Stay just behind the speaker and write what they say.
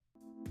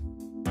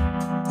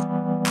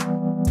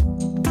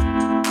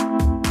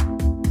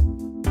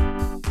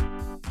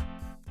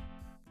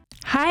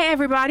Hi,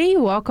 everybody.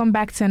 Welcome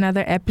back to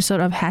another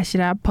episode of Hash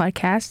It Out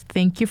Podcast.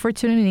 Thank you for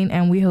tuning in,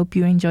 and we hope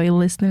you enjoy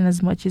listening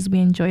as much as we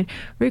enjoyed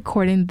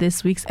recording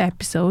this week's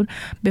episode.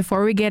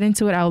 Before we get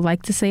into it, I would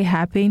like to say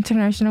Happy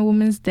International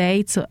Women's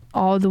Day to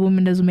all the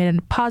women that have made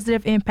a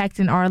positive impact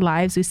in our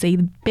lives. We say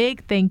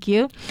big thank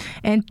you.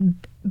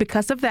 And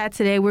because of that,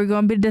 today we're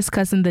going to be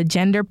discussing the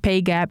gender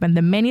pay gap and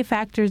the many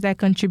factors that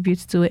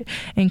contributes to it,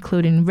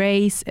 including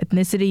race,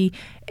 ethnicity,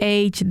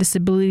 age,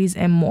 disabilities,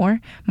 and more.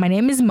 My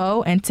name is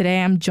Mo, and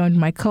today I'm joined by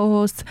my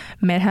co-host,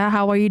 Medha.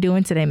 How are you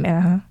doing today,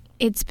 Medha?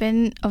 It's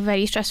been a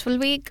very stressful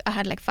week. I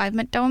had like 5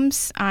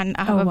 midterms and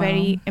I have a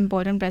very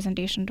important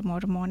presentation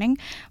tomorrow morning.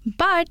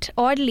 But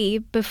oddly,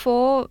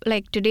 before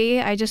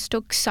today, I just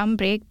took some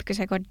break because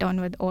I got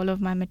done with all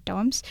of my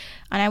midterms.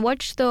 And I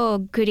watched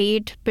the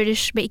Great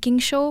British Baking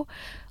Show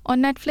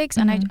on Netflix.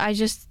 And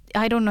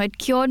I don't know, it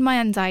cured my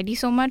anxiety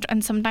so much.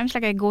 And sometimes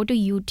I go to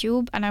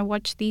YouTube and I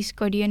watch these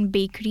Korean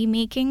bakery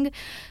making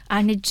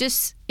and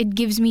it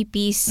gives me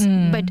peace.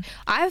 But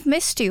I've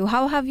missed you.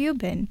 How have you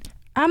been?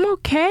 I'm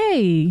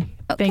okay.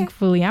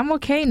 Thankfully, I'm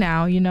okay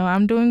now.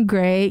 I'm doing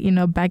great.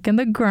 Back in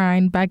the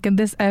grind, back in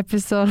this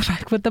episode,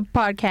 back with the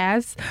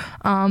podcast.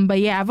 But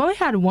yeah, I've only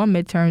had one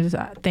midterm,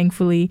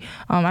 thankfully.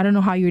 I don't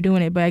know how you're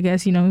doing it, but I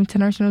guess,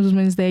 International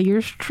Women's Day,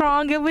 you're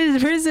strong and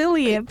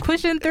resilient,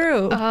 pushing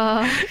through.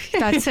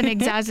 That's an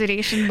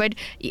exaggeration. But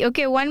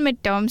okay, one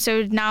midterm.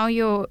 So now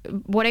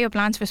what are your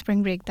plans for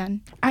spring break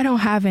then? I don't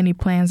have any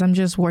plans. I'm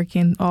just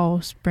working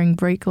all spring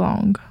break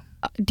long.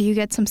 Do you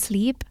get some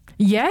sleep?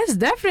 Yes,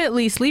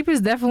 definitely. Sleep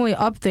is definitely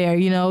up there.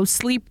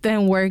 Sleep,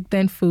 then work,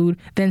 then food,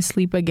 then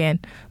sleep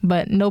again.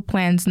 But no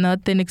plans,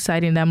 nothing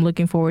exciting that I'm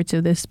looking forward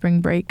to this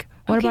spring break.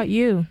 What about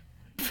you?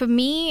 For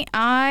me,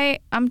 I'm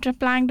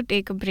planning to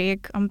take a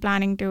break. I'm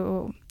planning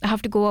to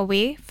have to go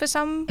away for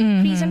some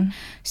reason.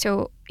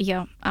 So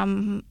yeah,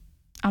 I'm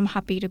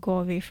happy to go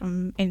away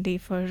from India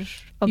for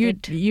a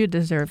bit. You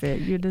deserve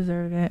it. You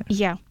deserve it.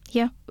 Yeah.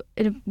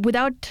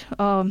 Without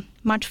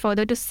much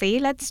further to say,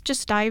 let's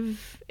just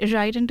dive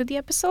right into the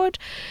episode.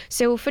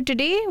 So for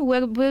today,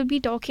 we'll be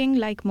talking,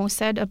 like Mo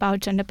said,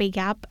 about gender pay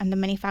gap and the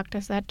many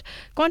factors that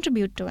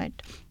contribute to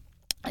it.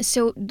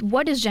 So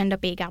what is gender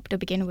pay gap to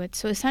begin with?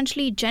 So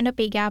essentially, gender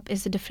pay gap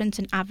is the difference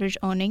in average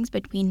earnings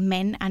between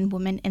men and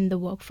women in the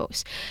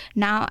workforce.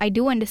 Now, I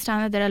do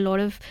understand that there are a lot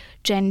of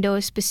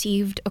genders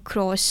perceived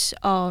across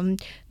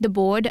the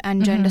board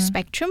and gender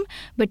spectrum,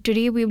 but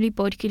today we'll be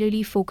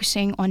particularly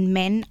focusing on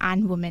men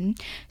and women.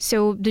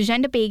 So the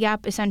gender pay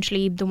gap,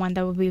 essentially the one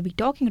that we'll be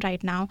talking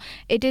right now,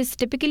 it is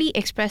typically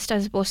expressed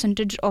as a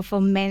percentage of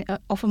a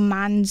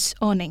man's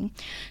earning.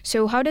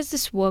 So how does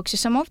this work? So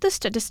some of the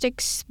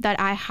statistics that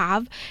I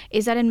have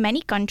is that in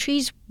many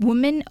countries,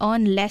 women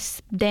earn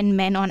less than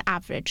men on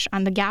average,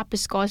 and the gap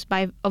is caused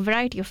by a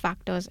variety of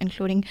factors,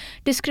 including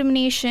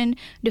discrimination,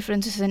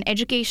 differences in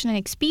education and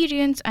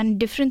experience, and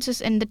differences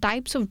in the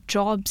types of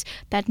jobs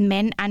that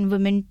men and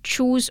women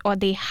choose or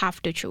they have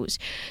to choose.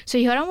 So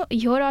here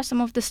are some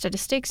of the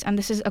statistics, and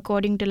this is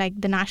according to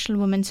the National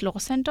Women's Law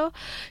Center.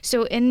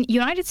 So in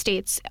United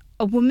States,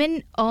 a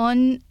woman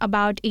earns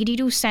about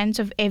 82 cents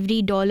of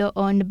every dollar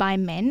earned by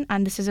men,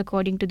 and this is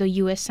according to the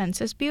U.S.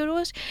 Census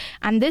Bureaus.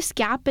 And this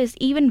gap is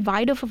even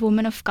wider for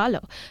women of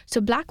color.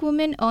 So black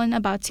women earn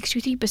about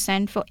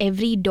 63% for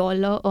every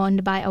dollar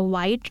earned by a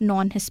white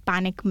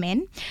non-Hispanic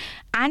men,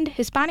 and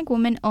Hispanic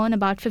women earn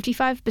about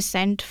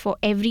 55% for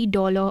every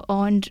dollar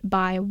earned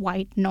by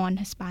white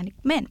non-Hispanic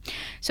men.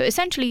 So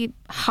essentially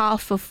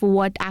half of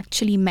what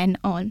actually men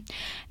earn.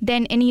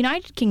 Then in the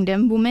United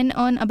Kingdom, women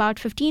earn about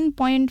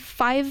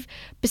 15.5%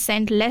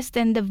 less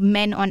than the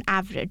men on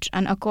average,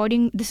 and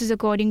this is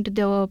according to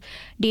the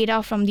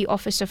data from the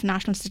Office of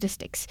National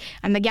Statistics.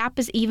 And the gap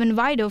is even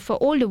wider for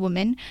older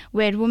women,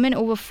 where women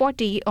over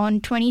 40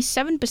 earn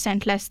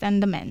 27% less than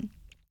the men.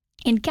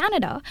 In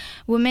Canada,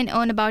 women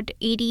earn about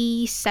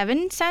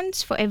 87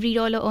 cents for every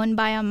dollar earned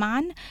by a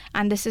man,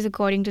 and this is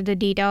according to the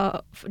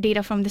data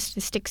from the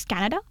Statistics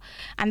Canada.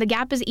 And the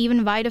gap is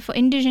even wider for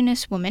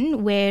Indigenous women,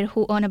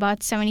 who earn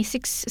about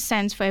 76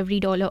 cents for every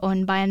dollar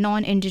earned by a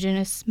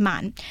non-Indigenous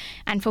man.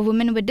 And for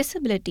women with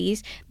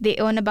disabilities, they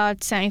earn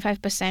about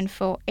 75%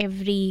 for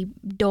every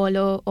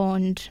dollar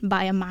earned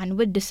by a man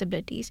with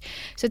disabilities.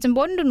 So it's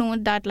important to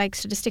note that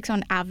statistics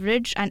on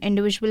average and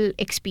individual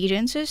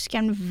experiences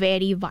can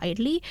vary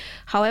widely.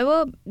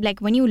 However,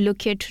 when you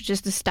look at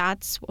just the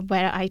stats,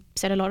 where I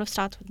said a lot of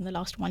stats within the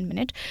last 1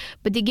 minute,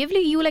 but they give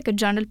you a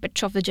general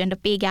picture of the gender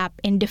pay gap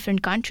in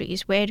different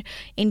countries, where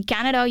in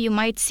Canada, you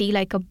might see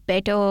a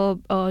better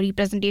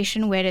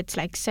representation where it's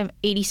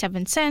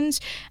 87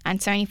 cents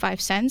and 75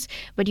 cents.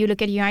 But you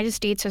look at the United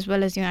States as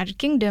well as the United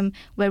Kingdom,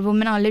 where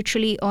women are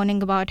literally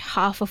earning about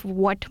half of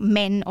what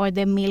men or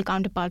their male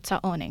counterparts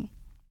are earning.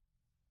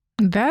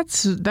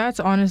 That's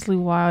honestly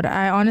wild.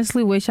 I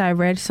honestly wish I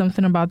read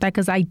something about that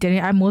because I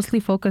didn't. I mostly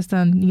focused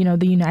on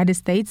the United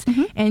States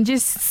and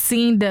just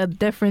seeing the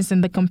difference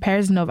in the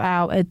comparison of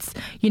how it's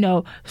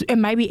it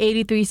might be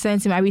 83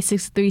 cents, it might be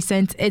 63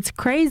 cents. It's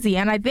crazy.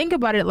 And I think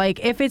about it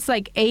like if it's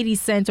like 80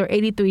 cents or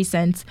 83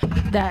 cents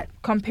that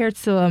compared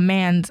to a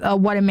man's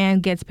what a man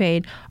gets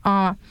paid,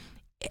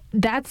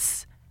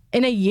 that's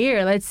in a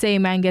year. Let's say a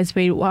man gets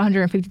paid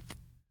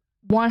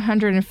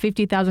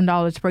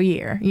 $150,000 per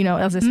year,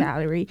 as a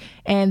salary,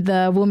 and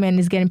the woman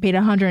is getting paid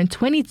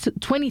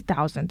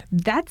 $120,000.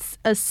 That's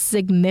a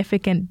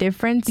significant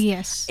difference.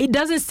 Yes, it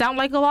doesn't sound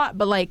like a lot,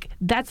 but like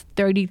that's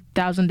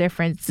 30,000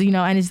 difference.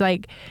 And it's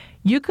like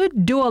you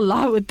could do a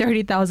lot with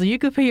 30,000. You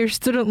could pay your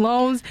student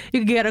loans.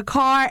 You could get a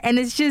car, and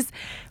it's just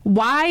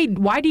why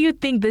do you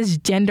think this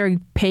gender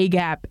pay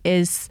gap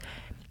is?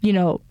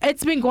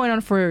 It's been going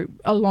on for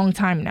a long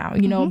time now,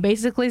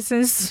 basically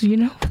since,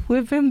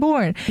 we've been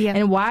born. Yeah.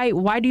 And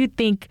why do you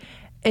think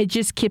it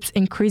just keeps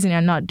increasing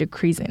and not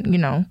decreasing,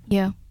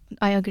 Yeah,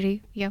 I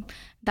agree. Yeah,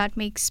 that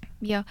makes,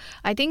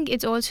 I think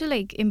it's also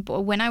like,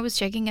 when I was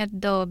checking at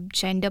the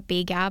gender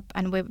pay gap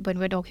and when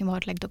we're talking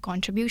about like the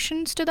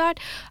contributions to that,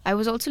 I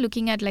was also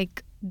looking at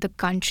like the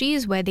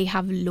countries where they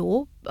have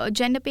low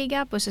gender pay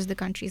gap versus the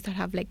countries that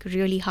have like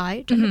really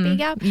high gender pay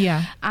gap.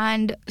 Yeah.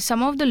 And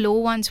some of the low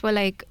ones were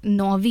like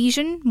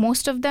Norwegian,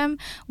 most of them,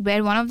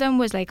 where one of them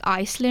was like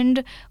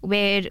Iceland,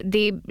 where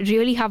they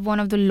really have one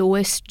of the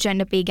lowest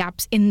gender pay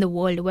gaps in the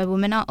world, where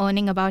women are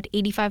earning about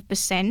 85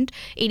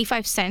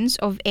 cents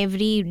of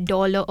every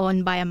dollar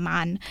earned by a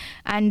man.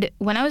 And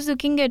when I was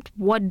looking at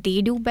what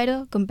they do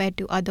better compared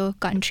to other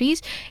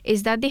countries,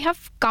 is that they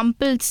have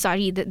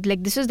compulsory,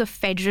 like this is the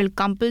federal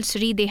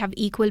compulsory, they have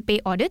equal pay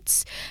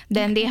audits,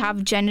 then they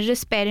have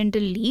generous parental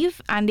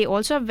leave, and they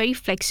also have very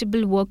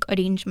flexible work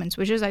arrangements,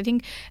 which is, I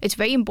think, it's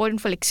very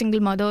important for like single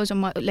mothers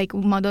or like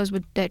mothers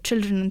with their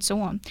children and so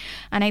on.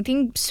 And I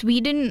think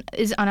Sweden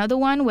is another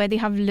one where they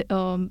have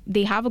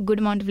a good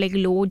amount of like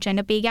low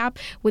gender pay gap,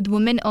 with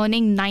women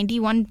earning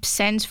 91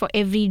 cents for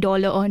every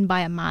dollar earned by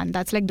a man.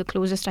 That's like the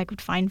closest I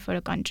could find for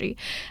a country.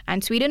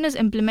 And Sweden has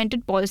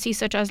implemented policies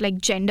such as like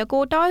gender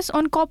quotas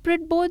on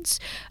corporate boards,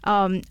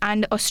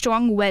 and a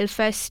strong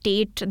welfare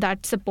state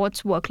that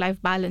supports work-life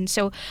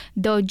balance. So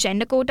the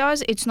gender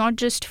quotas, it's not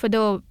just for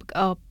the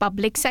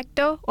public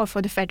sector or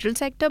for the federal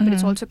sector, but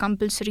it's also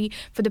compulsory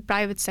for the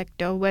private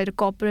sector, where the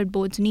corporate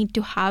boards need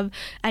to have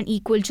an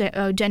equal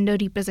gender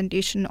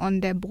representation on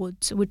their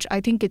boards, which I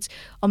think it's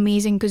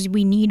amazing because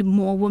we need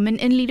more women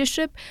in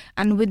leadership.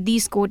 And with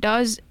these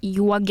quotas,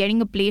 you are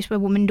getting a place where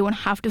women don't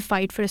have to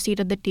fight for a seat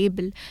at the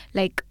table.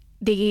 Like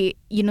they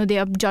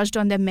are judged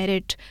on their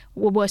merit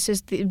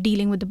versus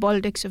dealing with the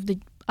politics of the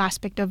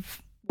aspect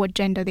of what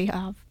gender they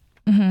have.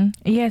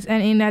 Yes,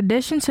 and in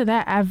addition to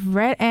that, I've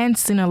read and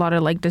seen a lot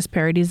of like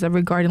disparities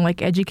regarding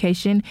like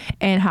education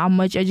and how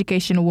much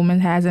education a woman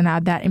has and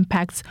how that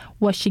impacts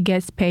what she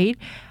gets paid.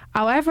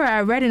 However, I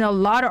read in a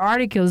lot of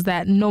articles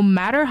that no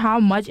matter how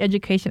much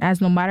education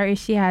has, no matter if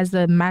she has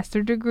a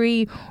master's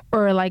degree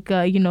or like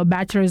a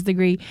bachelor's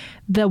degree,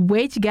 the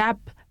wage gap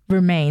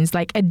remains.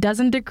 Like it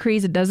doesn't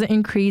decrease, it doesn't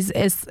increase.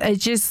 It's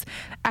just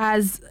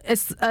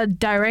it's a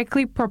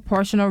directly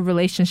proportional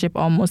relationship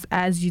almost.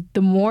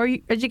 The more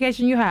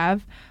education you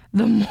have,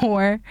 the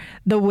more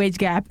the wage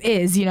gap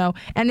is, and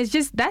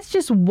that's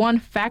just one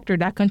factor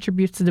that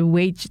contributes to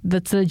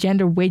the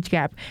gender wage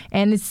gap.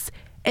 And it's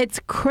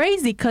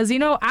crazy because,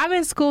 I'm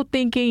in school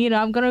thinking,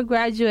 I'm going to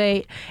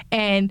graduate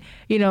and,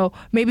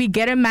 maybe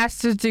get a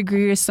master's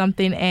degree or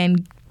something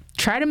and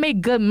try to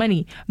make good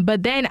money.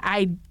 But then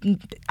I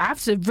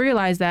have to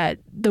realize that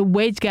the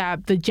wage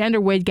gap, the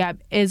gender wage gap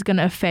is going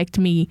to affect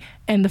me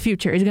in the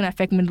future. It's going to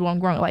affect me in the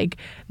long run. Like,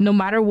 no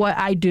matter what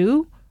I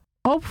do,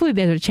 hopefully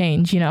there's a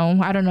change,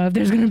 I don't know if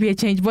there's going to be a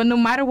change, but no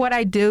matter what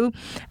I do,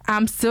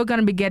 I'm still going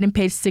to be getting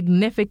paid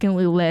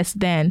significantly less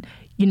than,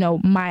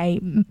 my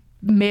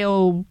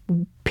male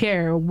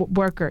peer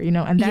worker,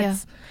 and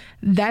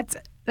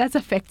that's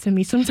affecting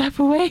me some type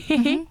of way.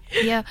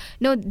 Yeah,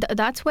 no,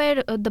 that's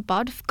where the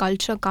part of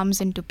culture comes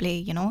into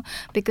play,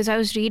 because I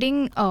was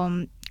reading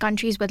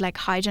countries with like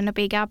high gender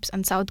pay gaps,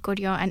 and South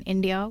Korea and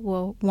India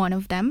were one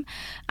of them.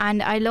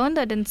 And I learned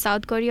that in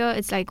South Korea,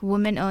 it's like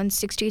women earn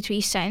 63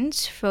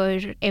 cents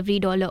for every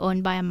dollar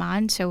earned by a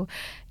man. So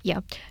yeah,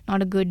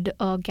 not a good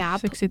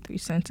gap. 63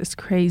 cents is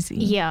crazy.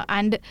 Yeah,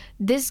 and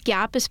this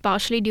gap is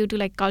partially due to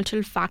like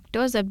cultural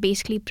factors that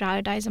basically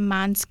prioritize a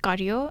man's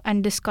career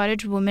and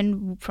discourage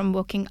women from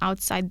working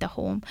outside the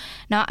home.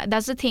 Now,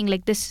 that's the thing,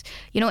 like this,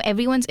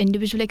 everyone's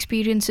individual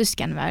experiences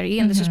can vary,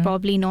 and this is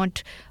probably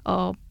not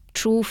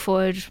true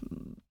for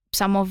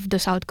some of the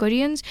South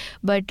Koreans,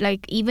 but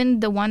like even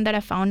the one that I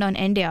found on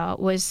India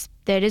was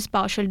there is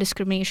partial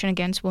discrimination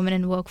against women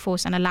in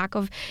workforce and a lack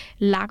of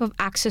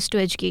access to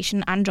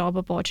education and job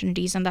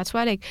opportunities. And that's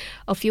why like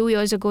a few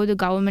years ago the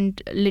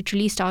government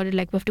literally started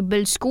like we have to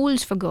build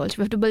schools for girls,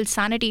 we have to build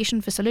sanitation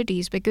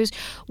facilities, because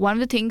one of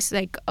the things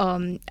like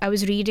I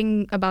was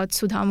reading about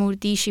Sudha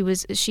Murthy,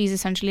 she's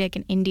essentially like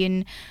an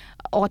Indian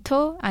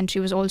author, and she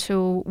was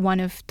also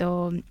one of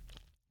the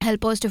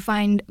help us to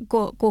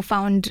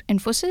co-found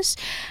Infosys.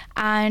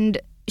 And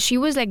she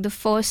was like the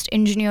first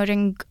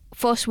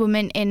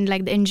woman in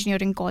like the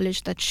engineering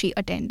college that she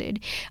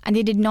attended, and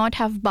they did not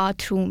have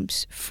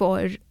bathrooms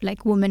for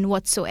like women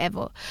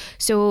whatsoever.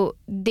 So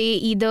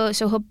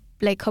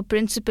her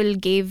principal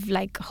gave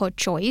like her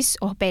choice,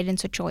 or her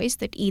parents a choice,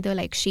 that either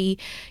like she,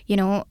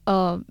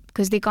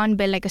 because they can't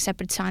build like a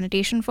separate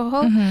sanitation for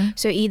her,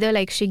 so either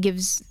like she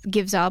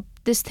gives up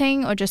this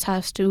thing or just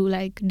has to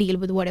like deal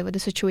with whatever the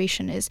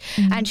situation is.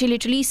 And she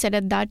literally said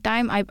at that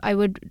time, I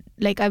would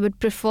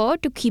prefer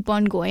to keep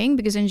on going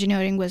because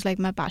engineering was like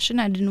my passion.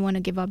 I didn't want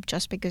to give up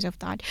just because of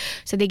that.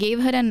 So they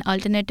gave her an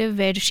alternative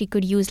where she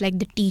could use like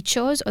the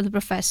teachers or the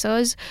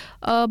professors'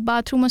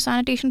 bathroom or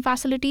sanitation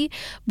facility.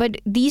 But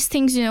these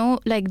things,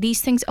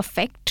 these things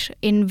affect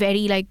in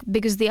very like,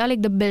 because they are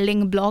like the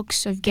building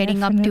blocks of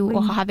getting up to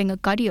or having a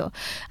career.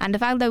 And the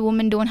fact that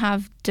women don't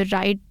have the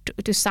right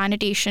to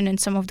sanitation in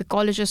some of the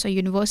colleges or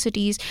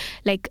universities,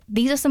 like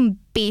these are some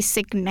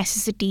basic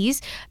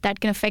necessities that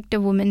can affect a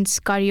woman's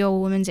career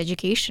or women's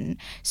education.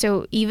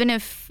 So even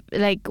if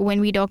like when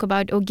we talk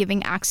about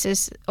giving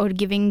access or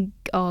giving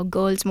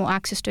girls more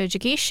access to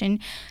education,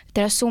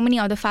 there are so many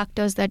other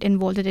factors that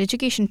involve that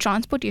education.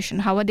 Transportation,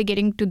 how are they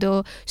getting to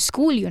the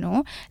school,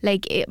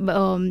 like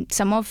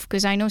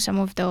because I know some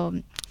of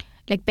the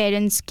like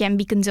parents can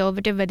be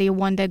conservative where they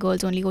want their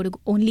girls only go to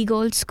only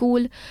girls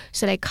school.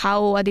 So like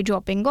how are they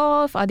dropping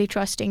off? Are they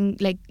trusting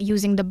like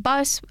using the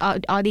bus?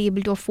 Are they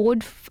able to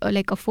afford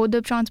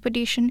the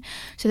transportation?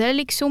 So there are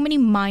like so many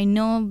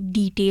minor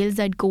details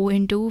that go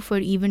into for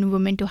even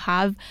women to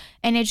have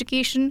an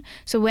education.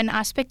 So one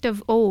aspect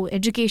of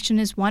education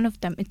is one of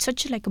them, it's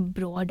such like a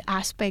broad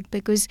aspect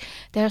because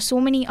there are so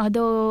many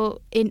other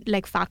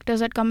factors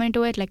that come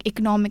into it, like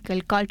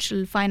economical,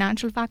 cultural,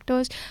 financial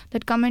factors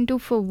that come into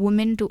for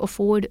women to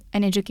afford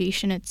an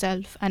education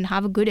itself and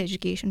have a good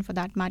education for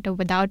that matter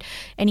without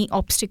any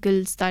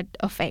obstacles that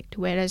affect.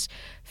 Whereas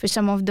for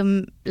some of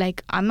them,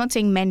 like I'm not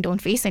saying men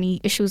don't face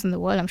any issues in the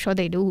world, I'm sure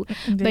they do,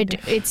 but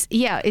it's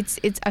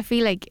I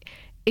feel like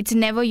it's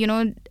never,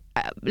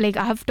 like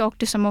I have talked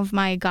to some of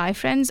my guy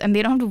friends and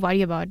they don't have to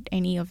worry about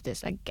any of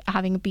this, like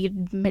having a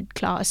period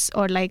mid-class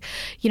or like,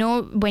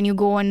 when you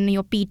go on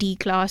your PT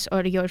class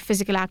or your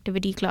physical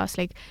activity class,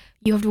 like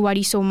you have to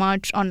worry so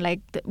much on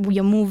like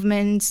your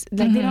movements,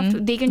 like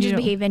they can just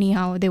behave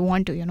anyhow they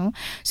want to,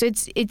 so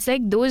it's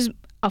like those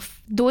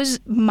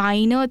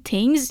minor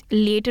things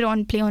later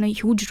on play on a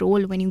huge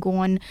role when you go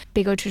on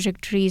bigger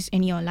trajectories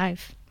in your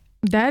life.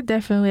 That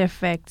definitely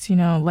affects,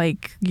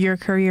 like your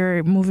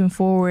career moving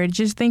forward.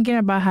 Just thinking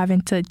about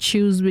having to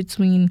choose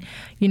between,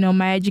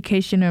 my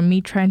education or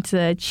me trying to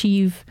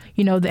achieve,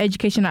 the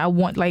education I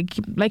want.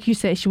 Like you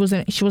said, she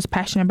was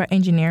passionate about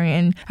engineering,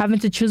 and having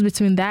to choose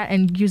between that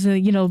and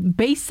using,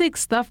 basic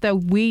stuff that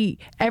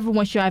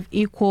everyone should have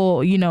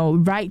equal,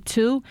 right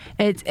to.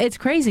 It's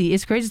crazy.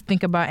 It's crazy to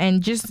think about.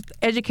 And just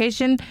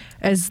education,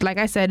 as like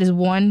I said, is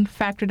one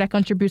factor that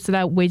contributes to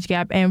that wage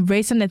gap. And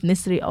race and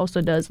ethnicity also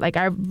does. Like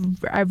I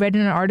read in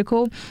an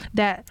article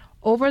that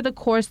over the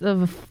course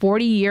of a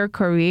 40-year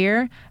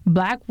career,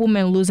 Black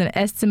women lose an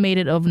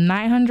estimated of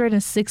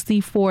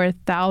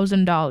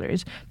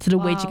 $964,000 to the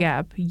wage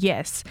gap.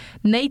 Yes.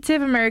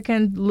 Native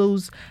Americans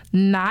lose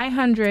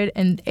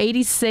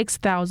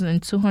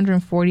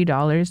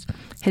 $986,240.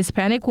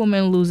 Hispanic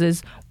women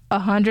loses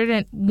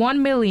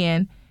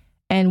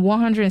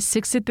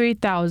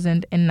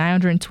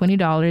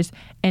 $101,163,920,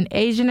 and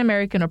Asian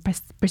American or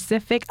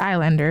Pacific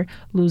Islander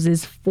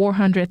loses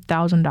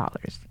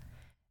 $400,000.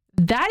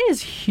 That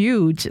is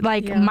huge.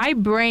 My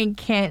brain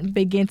can't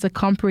begin to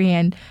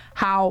comprehend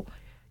how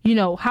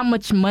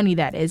much money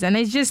that is. And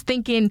it's just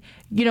thinking,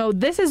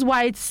 this is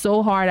why it's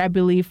so hard, I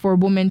believe, for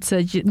women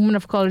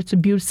of color to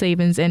build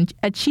savings and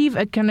achieve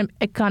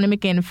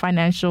economic and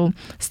financial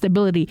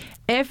stability.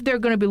 If they're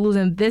going to be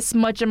losing this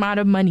much amount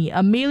of money,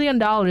 $1 million,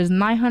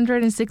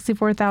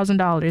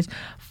 $964,000,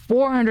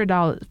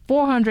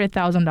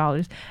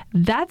 $400,000,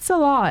 that's a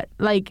lot.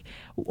 Like,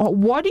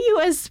 what do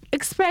you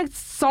expect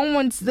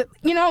someone's,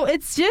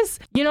 it's just,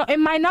 it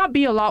might not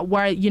be a lot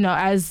where,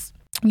 as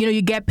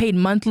you get paid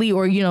monthly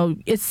or,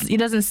 it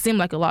doesn't seem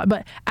like a lot.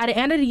 But at the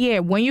end of the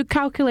year, when you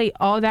calculate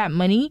all that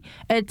money,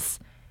 it's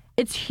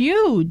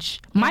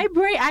huge. My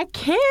brain, I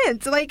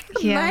can't.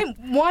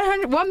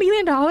 $1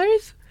 million?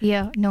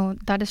 Yeah, no,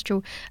 that is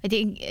true. I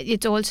think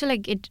it's also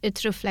like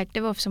it's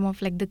reflective of some of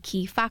like the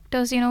key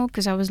factors,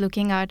 because I was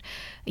looking at,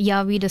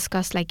 we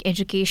discussed like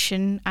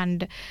education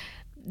and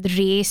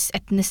race,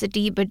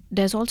 ethnicity, but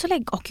there's also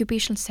like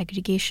occupational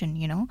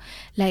segregation,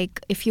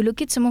 like if you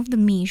look at some of the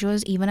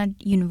majors even at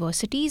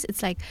universities,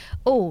 it's like,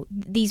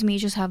 these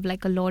majors have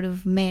like a lot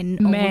of men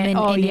or women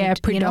in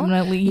it,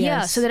 predominantly, yes.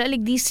 Yeah, so there are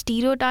like these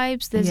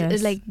stereotypes,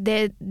 there's like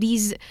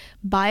these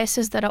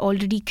biases that are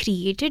already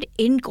created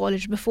in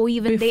college before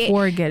they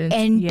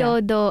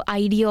enter the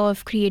idea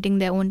of creating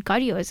their own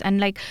careers. And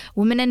like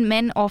women and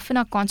men often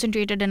are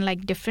concentrated in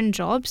like different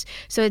jobs,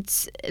 so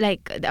it's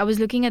like I was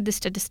looking at the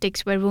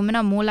statistics where women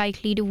are more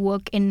likely to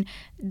work in,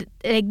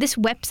 like this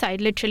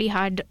website literally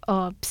had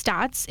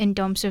stats in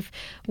terms of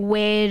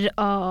where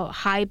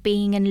high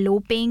paying and low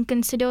paying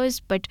considers,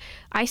 but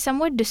I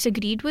somewhat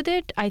disagreed with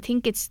it. I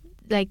think it's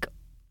like,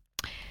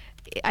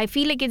 I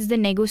feel like it's the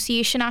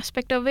negotiation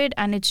aspect of it,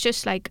 and it's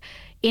just like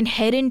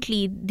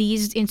inherently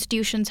these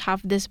institutions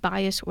have this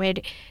bias where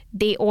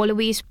they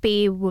always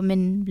pay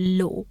women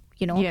low.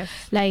 Yes.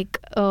 Like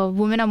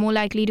women are more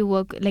likely to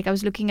work, like I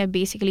was looking at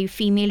basically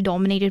female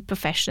dominated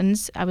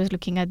professions. I was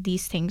looking at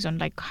these things on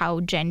like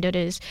how gender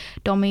is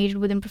dominated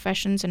within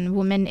professions, and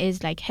women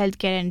is like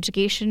healthcare and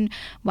education,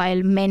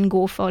 while men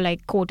go for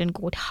like quote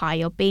unquote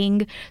higher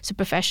paying, so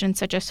professions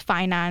such as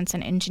finance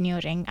and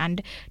engineering.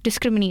 And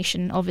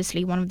discrimination,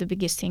 obviously one of the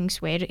biggest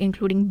things, where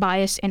including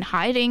bias in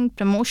hiring,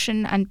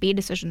 promotion and pay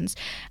decisions.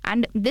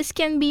 And this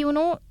can be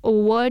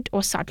overt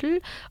or subtle,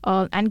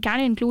 and can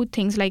include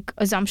things like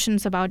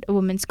assumptions about a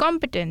woman's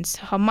competence,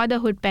 her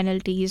motherhood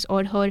penalties,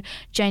 or her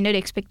gendered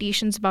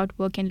expectations about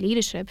work and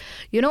leadership.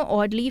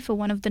 Oddly, for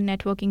one of the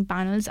networking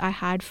panels I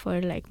had for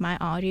like my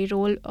RA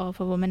role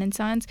for women in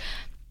science,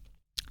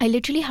 I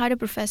literally had a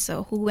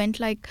professor who went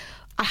like,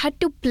 I had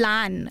to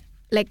plan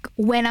like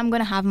when I'm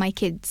going to have my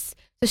kids.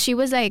 So she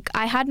was like,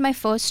 I had my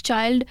first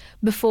child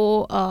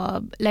before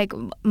like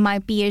my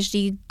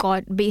PhD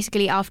got,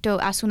 basically after,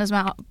 as soon as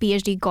my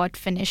PhD got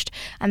finished.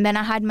 And then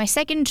I had my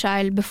second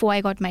child before I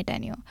got my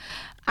tenure.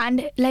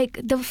 And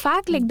like the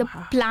fact, like the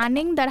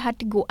planning that had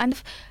to go,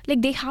 and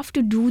like they have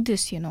to do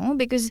this,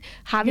 because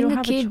having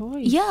a kid,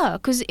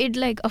 because it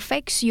like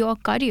affects your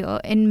career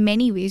in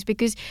many ways,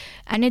 because,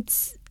 and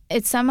it's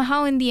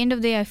somehow in the end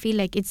of the day, I feel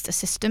like it's the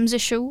systems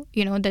issue,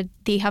 that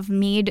they have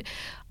made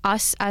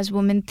us as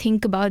women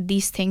think about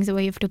these things, the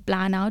way you have to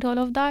plan out all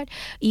of that.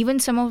 Even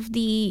some of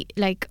the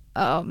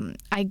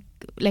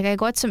I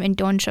got some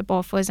internship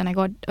offers and I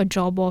got a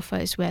job offer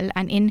as well,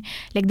 and in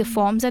like the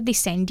forms that they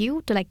send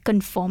you to like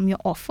confirm your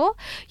offer,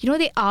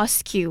 they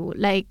ask you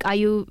like, are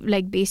you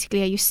like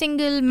basically, are you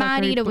single,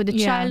 married, or with a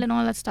child and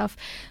all that stuff.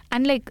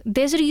 And like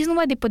there's a reason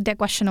why they put their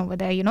question over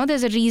there,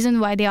 there's a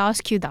reason why they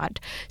ask you that.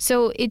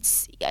 So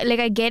it's like,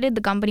 I get it,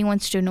 the company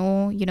wants to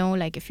know,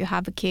 like if you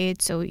have a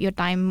kid, so your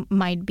time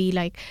might be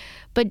like,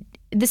 but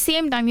at the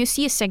same time you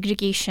see a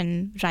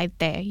segregation right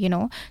there,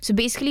 so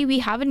basically we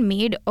haven't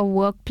made a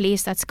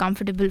workplace that's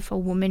comfortable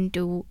for women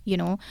to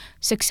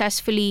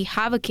successfully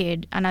have a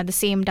kid and at the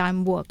same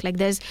time work. Like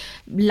there's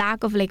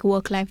lack of like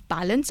work-life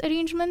balance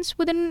arrangements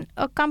within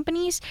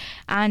companies.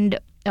 And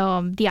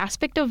the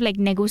aspect of like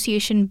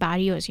negotiation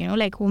barriers,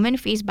 like women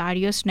face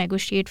barriers to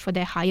negotiate for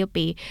their higher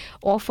pay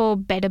or for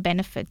better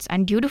benefits,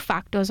 and due to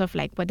factors of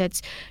like whether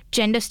it's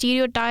gender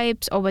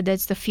stereotypes or whether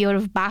it's the fear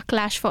of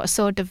backlash for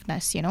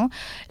assertiveness,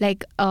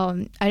 like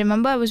I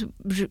remember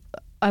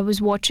I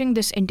was watching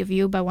this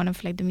interview by one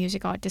of like the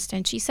music artists,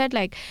 and she said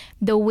like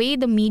the way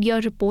the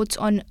media reports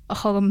on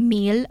her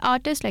male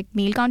artist, like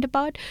male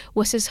counterpart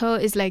versus her,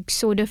 is like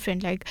so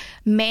different. Like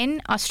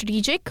men are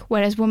strategic,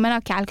 whereas women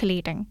are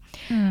calculating.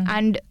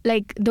 And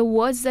like the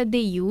words that they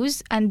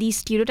use and these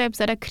stereotypes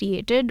that are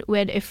created,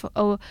 where if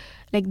I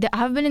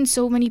have been in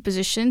so many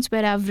positions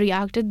where I've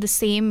reacted the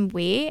same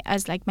way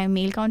as like my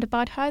male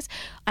counterpart has,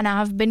 and I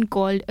have been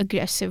called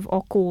aggressive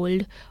or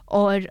cold,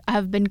 or I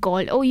have been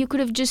called, oh, you could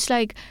have just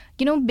like,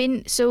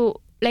 been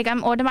so, like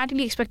I'm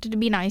automatically expected to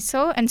be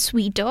nicer and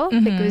sweeter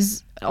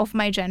because of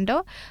my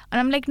gender. And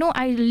I'm like, no,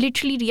 I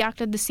literally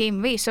reacted the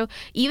same way. So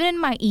even in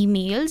my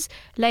emails,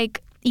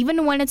 like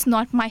even when it's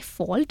not my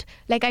fault,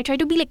 like I try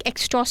to be like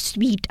extra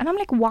sweet, and I'm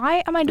like,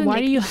 why am I doing?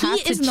 Why do you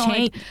have to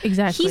change?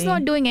 Exactly. He's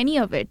not doing any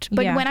of it.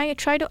 But when I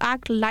try to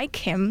act like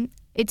him,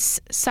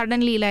 it's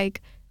suddenly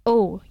like,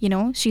 oh,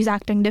 she's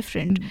acting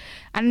different.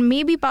 And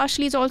maybe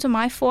partially it's also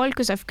my fault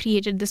because I've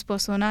created this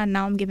persona and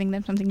now I'm giving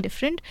them something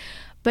different.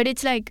 But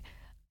it's like,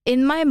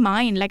 in my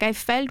mind, like I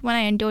felt when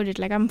I entered it,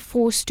 like I'm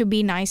forced to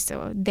be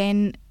nicer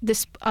than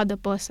this other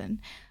person.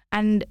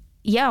 And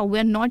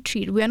we're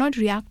not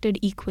reacted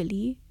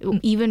equally,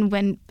 even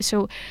when,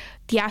 so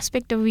the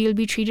aspect of we'll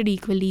be treated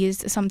equally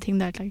is something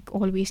that like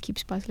always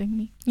keeps puzzling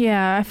me.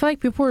 Yeah, I feel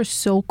like people are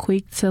so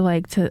quick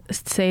to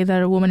say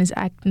that a woman is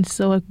acting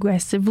so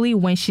aggressively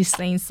when she's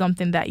saying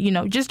something that,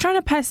 just trying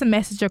to pass a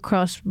message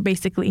across,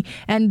 basically.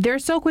 And they're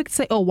so quick to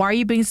say, oh, why are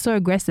you being so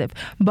aggressive?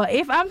 But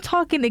if I'm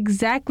talking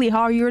exactly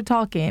how you're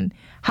talking,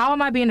 how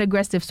am I being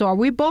aggressive? So are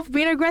we both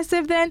being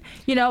aggressive then?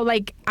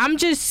 Like I'm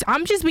just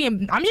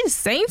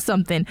saying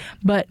something,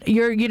 but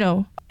you're,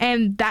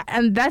 and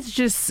that's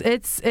just,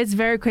 it's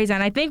very crazy.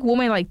 And I think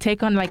women like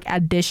take on like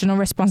additional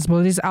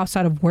responsibilities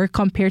outside of work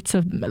compared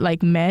to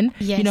like men.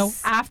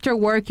 Yes. After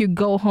work you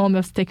go home, you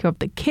have to take care of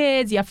the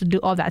kids, you have to do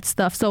all that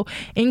stuff. So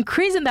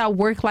increasing that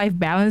work-life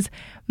balance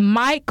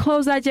might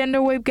close that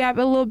gender wage gap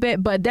a little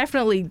bit, but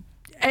definitely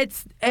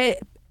it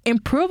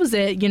improves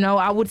it.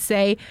 I would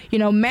say,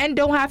 men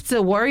don't have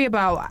to worry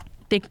about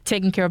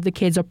taking care of the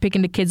kids or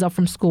picking the kids up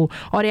from school.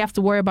 All they have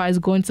to worry about is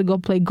going to go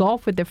play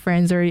golf with their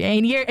friends,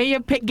 and you're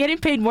getting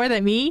paid more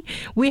than me.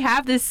 We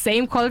have the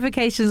same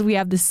qualifications, we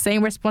have the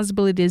same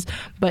responsibilities,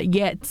 but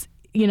yet,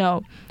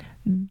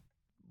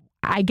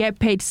 I get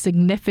paid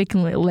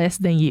significantly less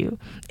than you,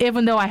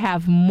 even though I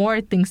have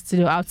more things to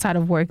do outside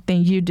of work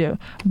than you do.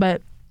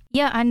 But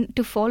yeah, and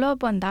to follow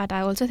up on that,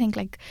 I also think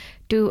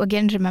to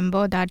again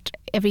remember that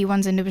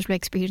everyone's individual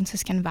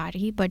experiences can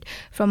vary. But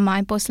from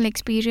my personal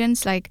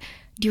experience,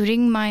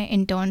 during my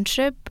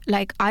internship,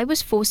 I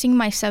was forcing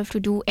myself to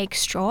do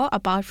extra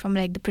apart from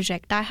the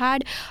project I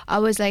had. I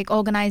was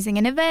organizing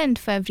an event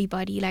for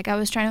everybody. I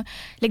was trying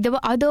to, there were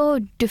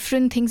other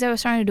different things I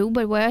was trying to do.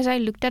 But whereas I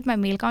looked at my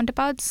male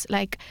counterparts,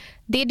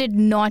 they did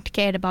not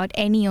care about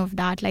any of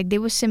that. They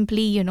were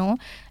simply,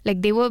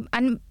 they were,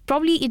 and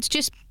probably it's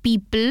just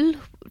people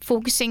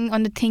focusing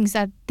on the things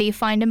that they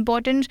find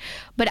important.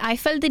 But I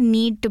felt the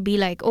need to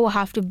be I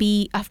have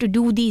to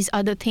do these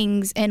other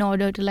things in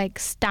order to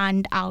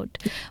stand out.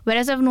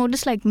 Whereas I've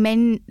noticed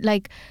men,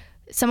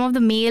 some of the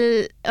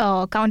male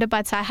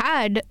counterparts I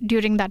had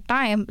during that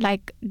time,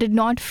 did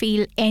not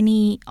feel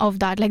any of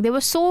that. They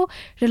were so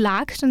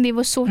relaxed and they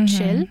were so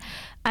chill.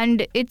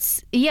 And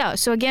it's,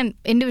 so again,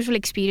 individual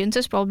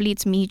experiences, probably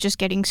it's me just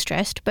getting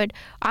stressed. But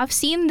I've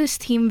seen this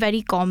theme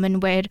very common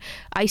where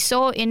I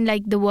saw in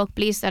the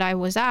workplace that I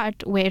was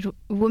at, where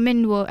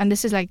women were, and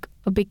this is a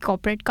big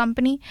corporate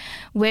company,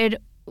 where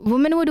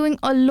women were doing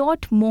a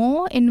lot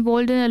more,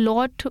 involved in a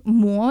lot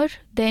more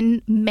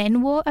than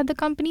men were at the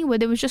company, where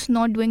they were just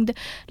not doing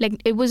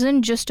it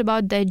wasn't just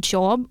about their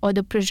job or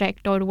the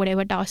project or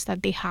whatever task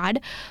that they had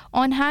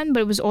on hand,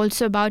 but it was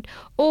also about,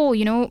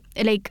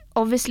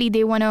 obviously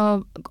they want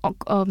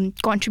to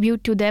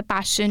contribute to their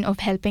passion of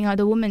helping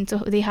other women. So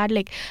they had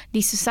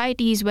these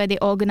societies where they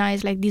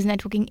organize these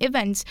networking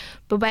events.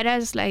 But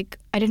whereas I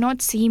did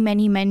not see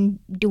many men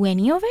do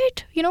any of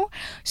it,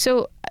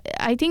 So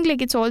I think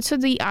it's also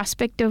the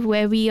aspect of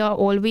where we are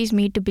always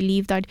made to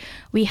believe that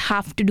we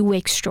have to do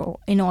extra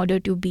in order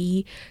to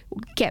be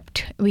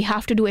kept. We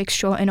have to do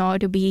extra in order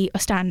to be a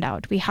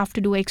standout. We have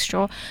to do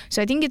extra.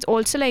 So I think it's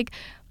also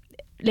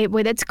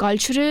whether it's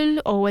cultural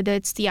or whether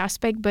it's the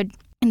aspect, but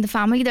in the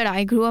family that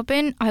I grew up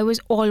in, I was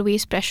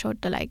always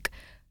pressured to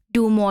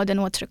do more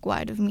than what's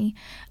required of me.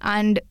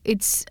 And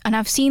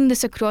I've seen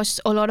this across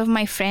a lot of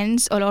my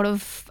friends,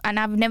 and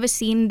I've never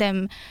seen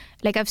them,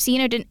 I've seen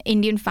it in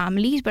Indian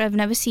families, but I've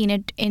never seen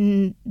it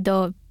in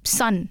the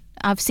son.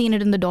 I've seen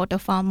it in the daughter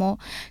far more.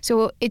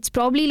 So it's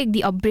probably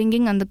the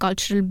upbringing and the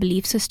cultural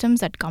belief systems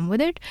that come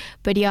with it.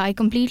 But yeah, I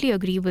completely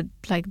agree with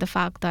the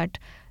fact that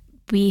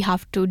we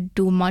have to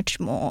do much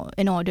more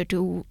in order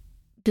to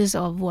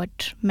deserve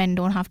what men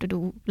don't have to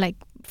do.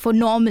 For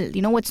normal,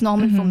 what's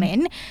normal for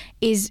men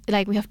is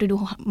we have to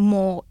do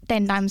more,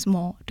 10 times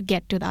more to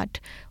get to that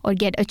or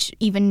get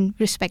even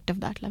respect of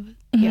that level.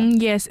 Yeah.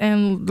 Yes,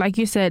 and like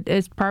you said,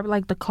 it's probably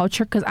the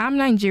culture, because I'm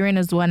Nigerian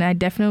as well, and I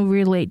definitely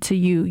relate to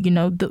you.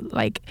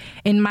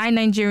 In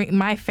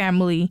my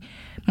family,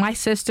 my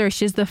sister,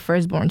 she's the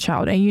firstborn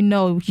child,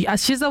 and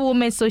she's a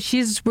woman, so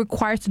she's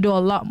required to do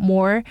a lot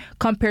more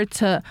compared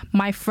to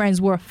my friends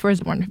who are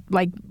firstborn,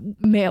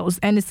 males,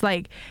 and it's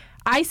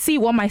I see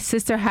what my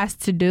sister has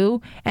to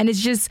do, and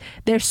it's just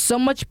there's so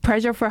much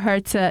pressure for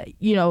her to,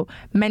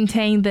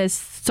 maintain this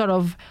sort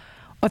of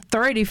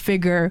authority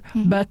figure,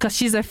 but because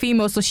she's a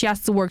female, so she has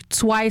to work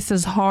twice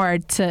as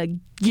hard to,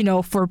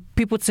 for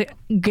people to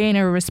gain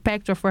her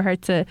respect, or for her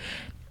to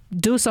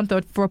do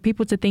something, for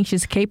people to think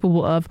she's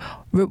capable of.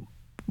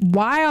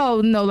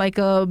 While,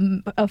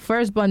 a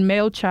firstborn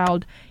male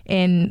child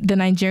in the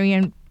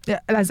Nigerian,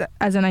 as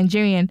a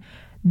Nigerian,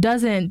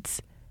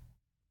 doesn't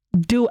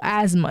do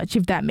as much,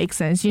 if that makes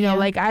sense.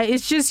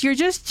 It's just, you're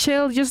just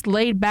chill, just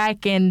laid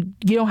back, and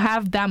you don't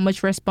have that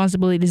much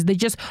responsibilities. They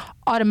just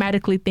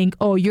automatically think,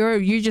 oh,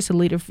 you're just a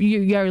leader,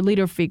 you're a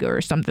leader figure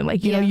or something.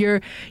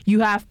 You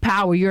have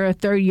power, you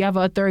have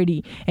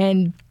authority,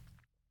 and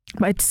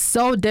it's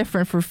so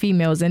different for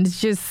females, and it's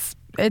just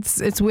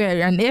it's weird.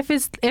 And if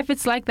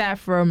it's like that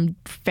from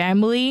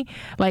family,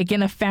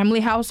 in a family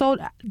household,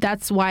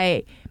 that's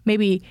why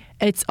maybe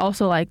it's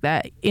also like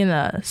that in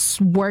a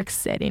work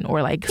setting or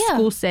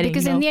school setting.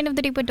 Because in the end of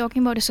the day, we're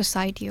talking about a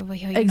society over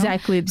here.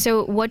 Exactly.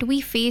 So what we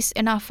face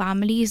in our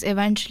families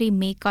eventually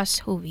make us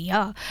who we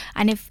are.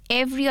 And if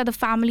every other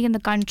family in the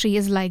country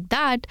is like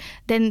that,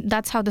 then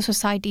that's how the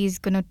society is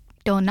going to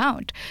turn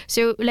out.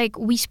 So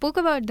we spoke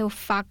about the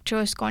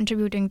factors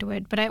contributing to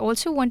it, but I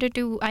also wanted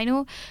to, I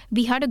know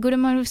we had a good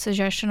amount of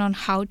suggestion on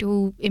how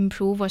to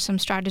improve or some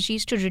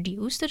strategies to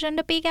reduce the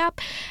gender pay gap,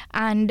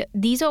 and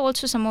these are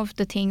also some of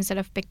the things that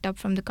I've picked up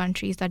from the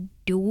countries that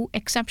do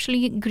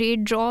exceptionally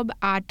great job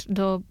at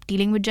the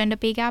dealing with gender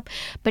pay gap.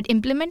 But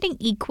implementing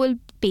equal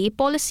pay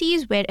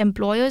policies where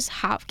employers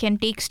can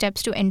take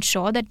steps to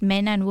ensure that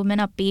men and women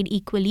are paid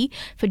equally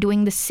for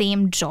doing the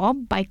same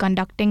job by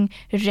conducting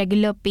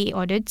regular pay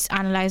audits,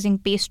 analyzing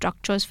pay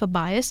structures for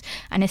bias,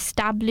 and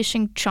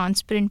establishing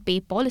transparent pay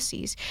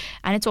policies.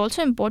 And it's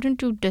also important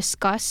to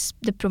discuss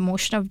the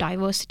promotion of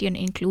diversity and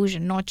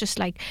inclusion, not just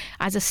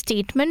as a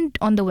statement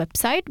on the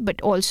website, but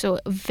also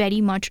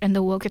very much in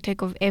the work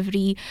ethic of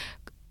every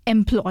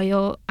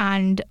employer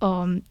and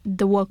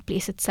the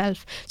workplace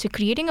itself. So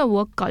creating a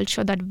work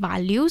culture that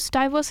values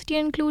diversity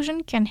and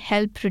inclusion can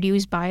help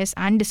reduce bias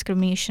and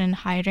discrimination in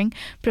hiring,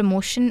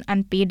 promotion,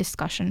 and pay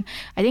discussion.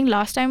 I think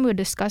last time we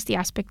discussed the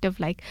aspect of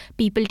like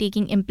people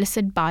taking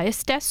implicit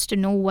bias tests to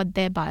know what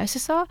their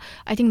biases are.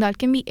 I think that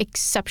can be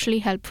exceptionally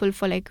helpful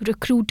for like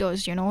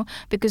recruiters,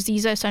 because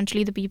these are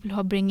essentially the people who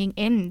are bringing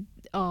in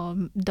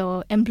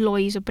the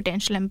employees or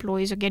potential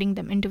employees, or getting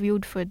them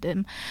interviewed for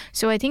them.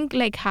 So I think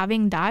like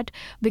having that,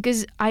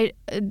 because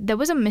there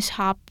was a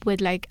mishap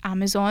with like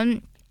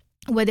Amazon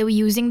where they were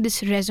using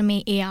this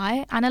resume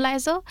AI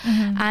analyzer,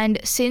 and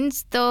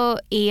since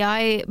the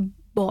AI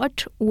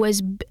bot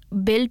was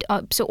built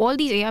up, so all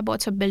these AI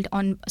bots are built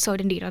on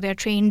certain data, they're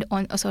trained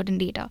on a certain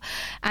data,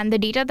 and the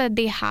data that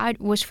they had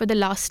was for the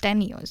last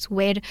 10 years,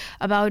 where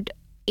about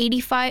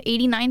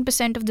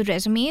 89% of the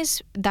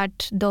resumes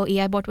that the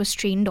AI bot was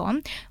trained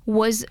on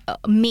was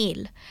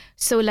male.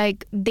 So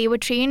like they were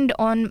trained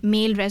on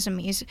male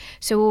resumes.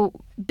 So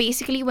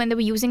basically when they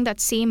were using that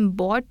same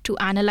bot to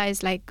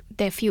analyze like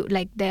their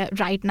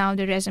right now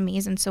their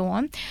resumes and so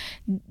on,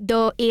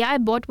 the AI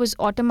bot was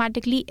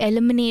automatically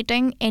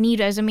eliminating any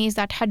resumes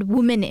that had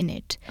women in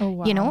it. Oh,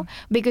 wow.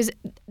 Because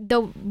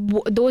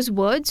those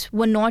words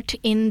were not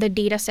in the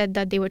data set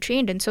that they were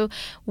trained in. So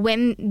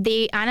when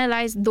they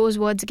analyzed those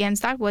words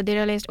against that word, they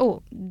realized,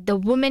 oh, the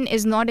woman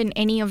is not in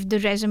any of the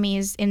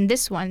resumes in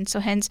this one, so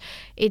hence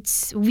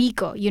it's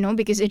weaker,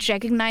 because it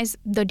recognized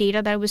the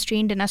data that was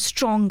trained in as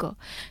stronger.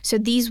 So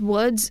these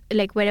words,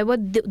 like wherever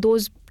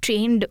those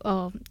trained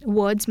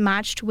words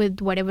matched with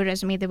whatever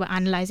resume they were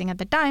analyzing at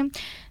the time,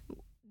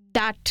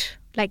 that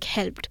like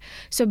helped.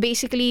 So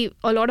basically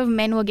a lot of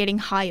men were getting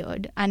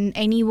hired, and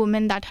any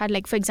woman that had,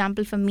 like, for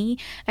example, for me,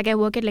 like I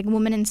work at like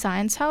Women in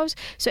Science House,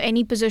 so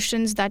any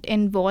positions that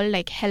involve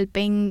like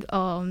helping,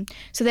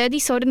 so there are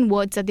these certain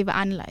words that they were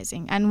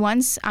analyzing, and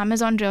once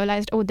Amazon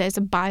realized, oh, there's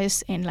a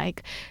bias in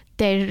like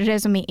their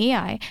resume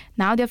AI,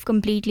 now they've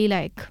completely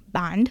like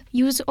banned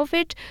use of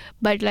it.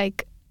 But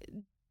like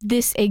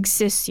this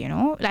exists,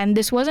 and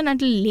this wasn't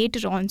until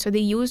later on. So they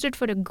used it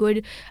for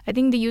I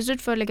think they used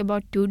it for like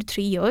about 2 to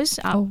 3 years.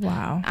 Oh,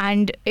 wow.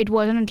 And it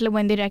wasn't until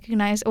when they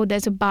recognized, oh,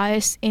 there's a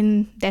bias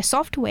in their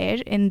software,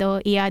 in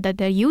the AI that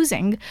they're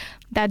using,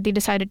 that they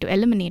decided to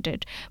eliminate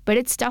it. But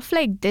it's stuff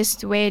like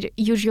this where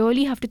you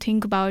really have to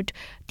think about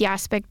the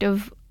aspect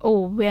of,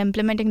 oh, we're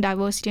implementing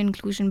diversity and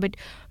inclusion, but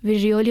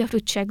we really have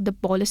to check the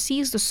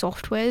policies, the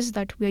softwares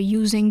that we're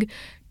using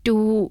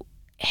to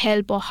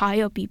help or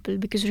hire people,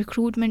 because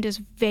recruitment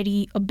is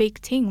a big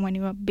thing when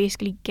you are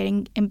basically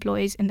getting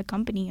employees in the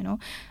company,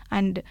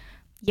 and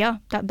yeah,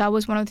 that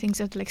was one of the things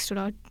that like stood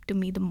out to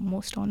me the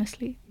most,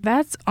 honestly.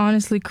 That's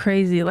honestly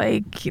crazy.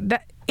 Like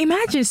that.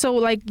 Imagine, so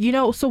like,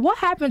 so what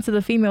happened to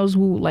the females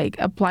who like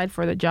applied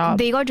for the job?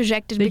 They got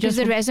rejected because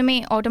the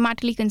resume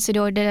automatically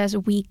considered it as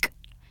weak.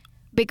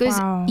 Because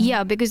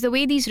wow. Because the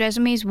way these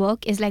resumes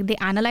work is like they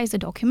analyze the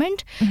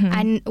document,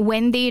 and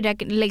when they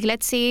like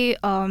let's say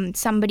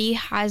somebody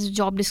has a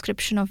job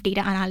description of data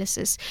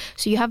analysis,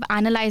 so you have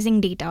analyzing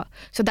data,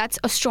 so that's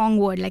a strong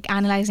word, like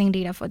analyzing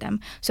data for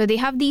them. So they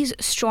have these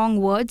strong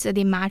words that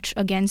they match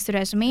against the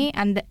resume,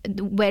 and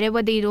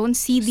wherever they don't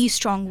see these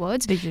strong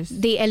words,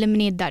 they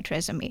eliminate that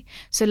resume.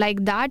 So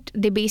like that,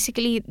 they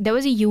basically, it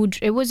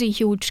was a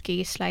huge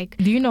case. Like,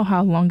 do you know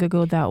how long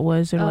ago that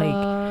was, or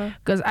like,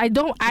 because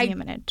give me a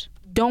minute.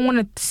 Don't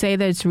want to say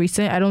that it's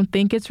recent. I don't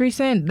think it's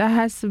recent. That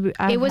has to be.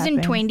 It was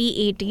in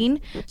 2018.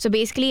 So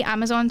basically,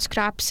 Amazon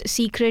scraps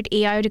secret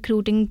AI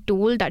recruiting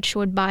tool that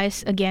showed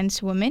bias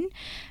against women,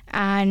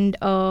 and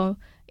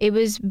it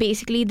was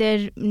basically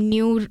their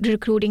new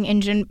recruiting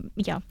engine.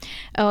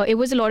 It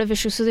was a lot of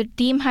issues. So the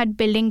team had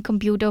building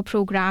computer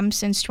programs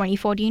since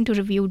 2014 to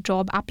review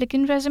job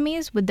applicant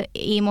resumes with the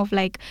aim of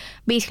like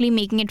basically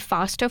making it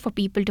faster for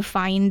people to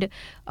find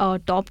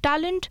top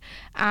talent.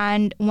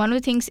 And one of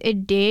the things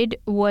it did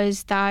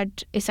was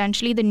that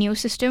essentially the new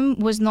system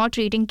was not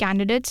rating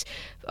candidates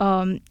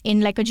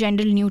in like a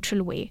gender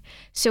neutral way.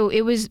 So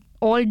it was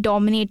all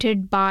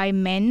dominated by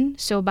men.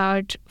 So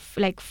about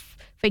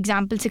for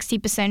example,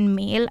 60%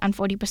 male and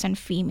 40%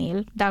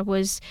 female. That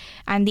was,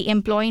 and the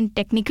employee in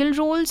technical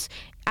roles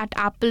at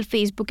Apple,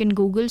 Facebook, and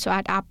Google. So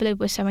at Apple, it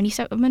was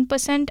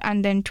 77%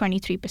 and then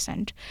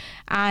 23%.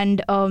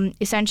 And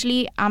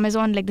essentially,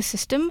 Amazon, like the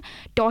system,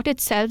 taught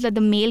itself that the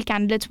male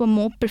candidates were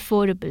more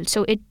preferable.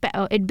 So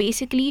it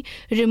basically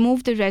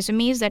removed the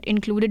resumes that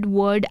included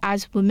word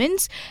as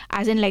women's,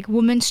 as in like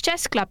women's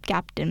chess club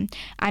captain,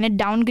 and it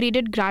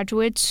downgraded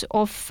graduates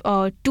of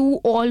 2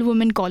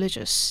 all-women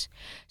colleges.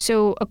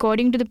 So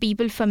according to the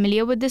people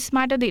familiar with this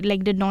matter, they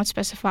did not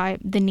specify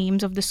the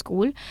names of the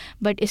school,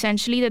 but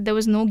essentially that there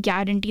was no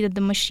guarantee that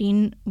the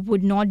machine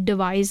would not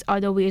devise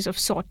other ways of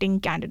sorting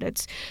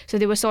candidates. So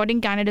they were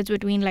sorting candidates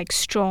between like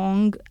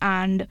strong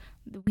and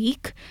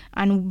weak,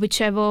 and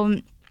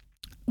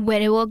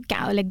wherever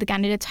like the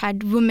candidates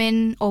had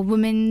women or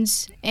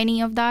women's,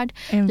 any of that,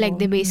 like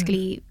they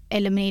basically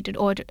eliminated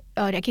or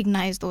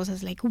recognized those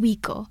as like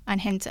weaker,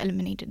 and hence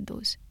eliminated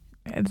those.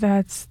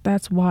 That's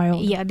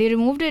wild. Yeah, they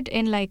removed it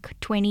in like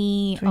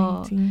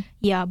 2018.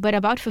 but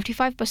about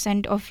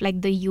 55% of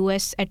like the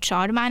US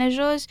HR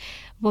managers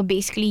were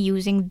basically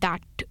using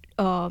that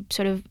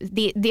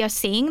they are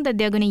saying that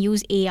they're going to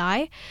use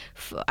AI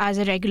as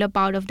a regular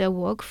part of their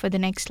work for the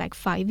next like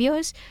 5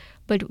 years.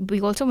 But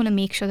we also want to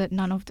make sure that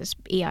none of this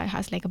AI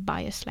has like a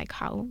bias like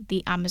how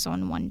the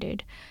Amazon one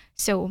did.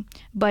 So,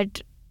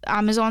 but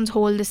Amazon's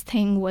whole this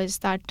thing was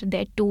that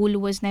their tool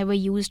was never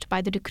used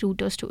by the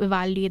recruiters to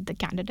evaluate the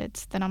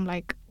candidates. Then I'm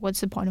like,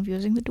 what's the point of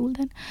using the tool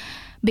then?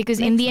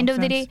 Because in the end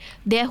of the day,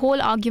 their whole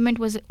argument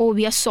was, oh,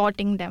 we are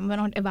sorting them, we're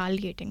not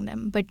evaluating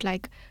them. But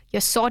like,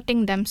 you're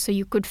sorting them so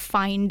you could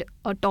find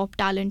a top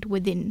talent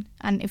within.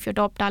 And if your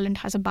top talent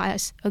has a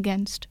bias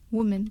against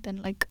women,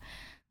 then like,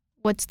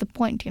 what's the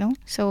point,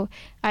 So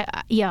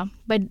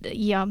but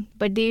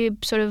they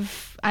sort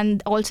of,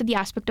 and also the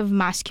aspect of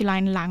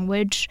masculine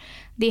language,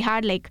 they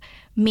had like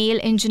male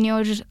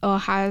engineers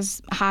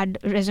had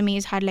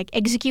resumes had like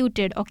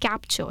executed or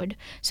captured.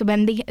 So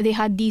when they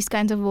had these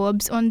kinds of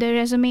verbs on their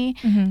resume,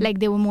 like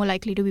they were more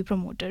likely to be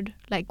promoted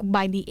like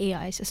by the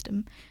AI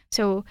system.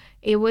 So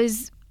it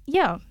was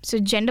so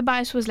gender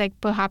bias was like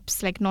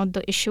perhaps like not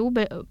the issue,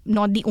 but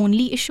not the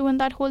only issue in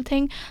that whole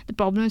thing. The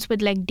problems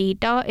with like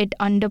data, it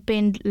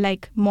underpinned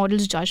like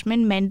models'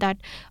 judgment, meant that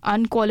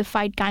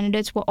unqualified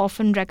candidates were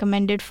often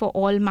recommended for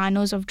all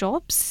manners of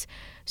jobs.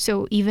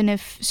 So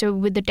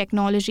with the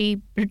technology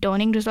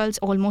returning results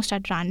almost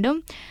at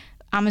random,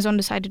 Amazon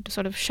decided to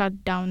sort of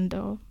shut down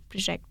the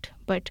project.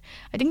 But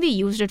I think they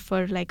used it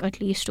for like at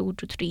least 2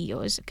 to 3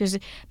 years, because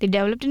they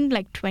developed in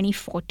like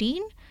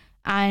 2014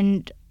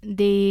 and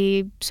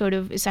they sort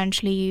of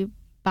essentially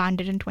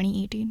banned it in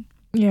 2018.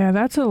 Yeah,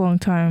 that's a long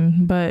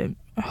time, but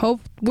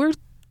we're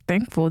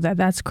thankful that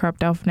that's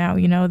cropped off now.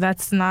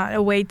 That's not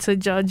a way to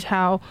judge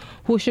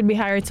who should be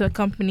hired to a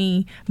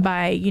company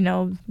by,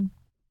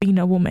 being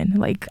a woman.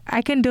 Like,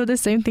 I can do the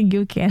same thing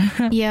you can.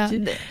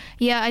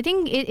 I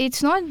think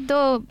it's not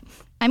the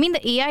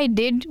AI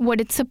did what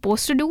it's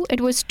supposed to do.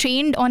 It was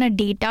trained on a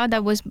data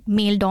that was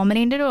male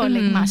dominated or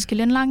like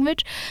masculine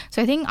language.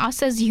 So I think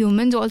us as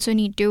humans also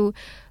need to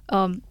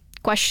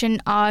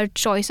question our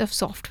choice of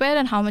software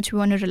and how much we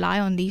want to rely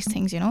on these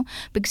things,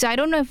 because I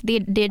don't know if they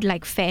did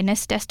like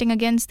fairness testing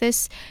against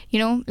this,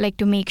 like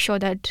to make sure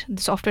that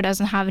the software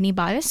doesn't have any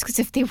bias, because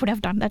if they would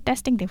have done that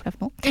testing, they would have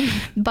known.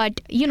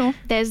 But,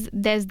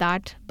 there's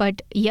that.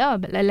 But yeah,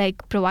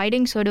 like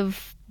providing sort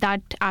of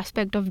that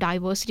aspect of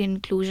diversity and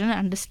inclusion and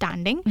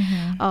understanding,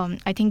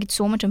 I think it's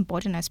so much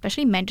important,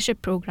 especially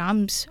mentorship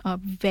programs are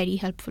very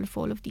helpful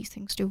for all of these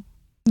things too.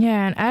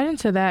 Yeah, and adding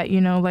to that,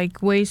 like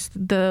we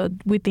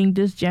think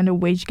this gender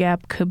wage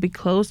gap could be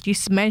closed. You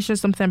mentioned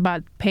something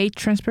about pay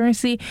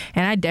transparency,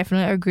 and I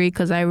definitely agree,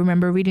 because I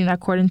remember reading,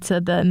 according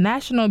to the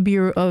National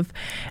Bureau of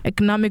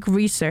Economic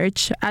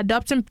Research,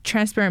 adopting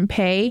transparent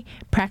pay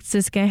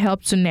practices can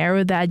help to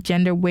narrow that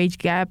gender wage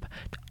gap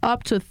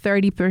up to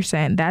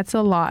 30%. That's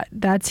a lot.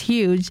 That's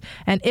huge.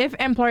 And if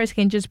employers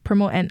can just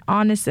promote an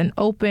honest and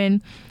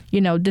open,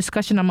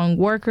 discussion among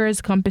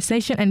workers,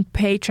 compensation and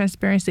pay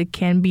transparency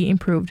can be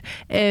improved.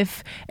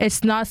 If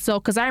it's not so,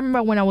 because I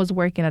remember when I was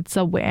working at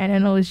Subway, and I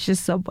know it's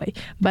just Subway,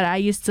 but I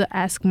used to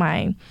ask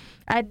I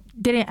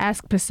didn't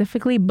ask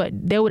specifically, but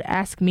they would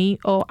ask me,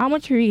 oh, how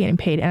much are you getting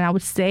paid? And I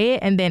would say it,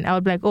 and then I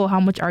would be like, oh,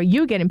 how much are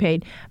you getting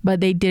paid? But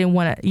they didn't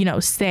want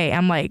to, say.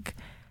 I'm like,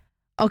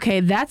 okay,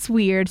 that's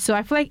weird. So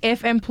I feel like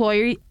if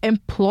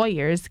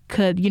employers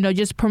could,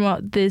 just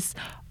promote this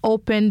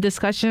open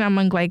discussion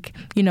among like,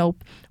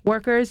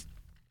 workers,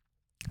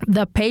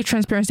 the pay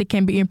transparency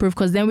can be improved,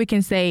 because then we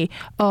can say,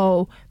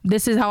 oh,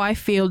 this is how I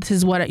feel, this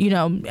is what,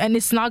 and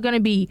it's not going to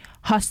be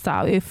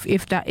hostile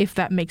if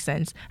that makes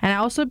sense. And I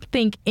also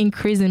think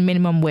increasing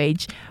minimum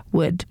wage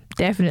would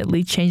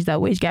definitely change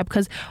that wage gap,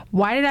 because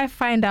why did I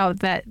find out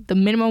that the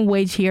minimum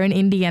wage here in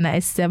Indiana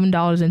is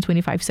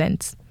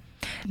 $7.25?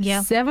 Yeah.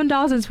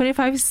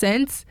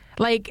 $7.25?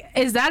 Like,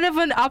 is that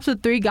even up to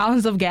 3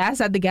 gallons of gas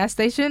at the gas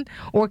station?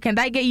 Or can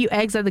that get you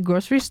eggs at the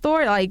grocery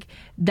store? Like,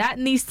 that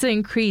needs to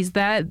increase.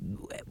 That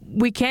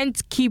we can't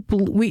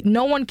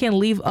no one can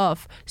leave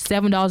off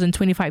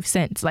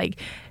 $7.25. Like,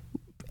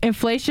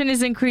 inflation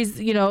is increased,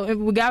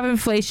 we got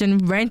inflation,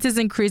 rent is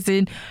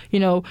increasing,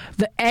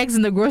 the eggs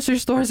in the grocery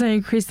stores are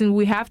increasing.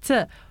 We have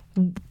to,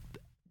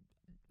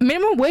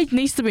 minimum wage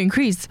needs to be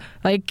increased.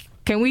 Like,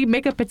 can we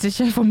make a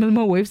petition for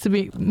minimum wage to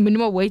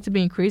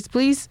be increased,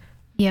 please?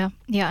 Yeah,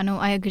 no,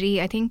 I agree.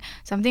 I think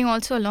something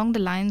also along the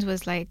lines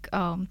was like,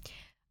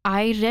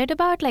 I read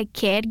about like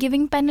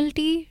caregiving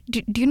penalty.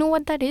 Do you know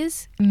what that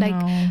is? No.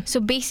 Like, so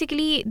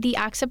basically the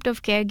accept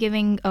of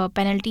caregiving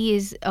penalty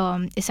is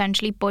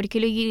essentially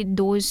particularly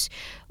those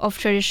of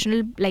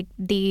traditional, like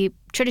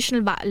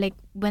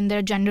when there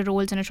are gender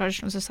roles in a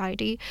traditional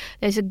society,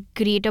 there's a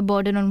greater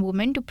burden on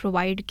women to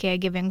provide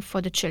caregiving for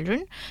the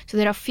children. So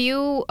there are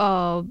few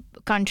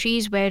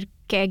countries where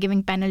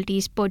caregiving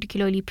penalties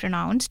particularly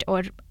pronounced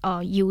or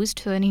used.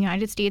 So in the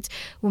United States,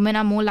 women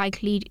are more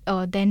likely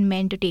than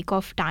men to take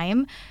off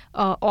time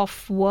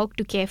off work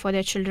to care for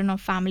their children or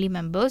family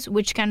members,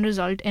 which can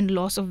result in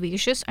loss of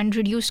wages and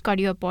reduced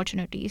career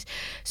opportunities.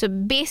 So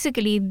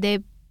basically, they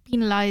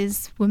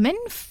penalize women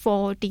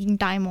for taking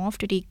time off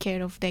to take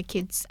care of their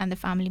kids and their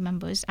family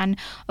members. And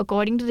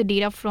according to the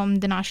data from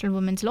the National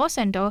Women's Law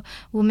Center,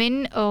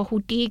 women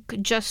who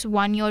take just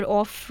 1 year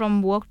off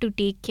from work to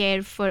take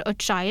care for a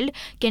child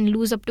can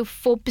lose up to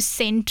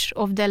 4%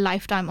 of their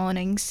lifetime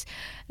earnings.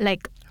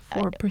 Like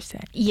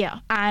 4%. Yeah,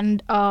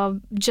 and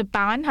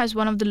Japan has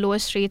one of the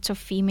lowest rates of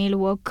female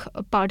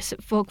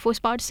workforce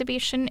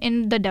participation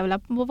in the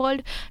developed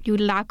world due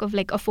to lack of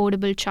like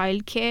affordable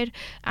childcare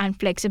and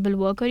flexible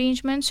work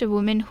arrangements. So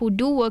women who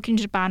do work in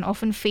Japan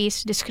often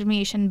face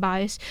discrimination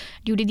bias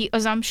due to the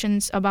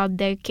assumptions about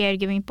their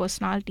caregiving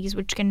personalities,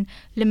 which can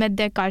limit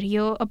their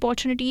career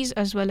opportunities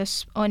as well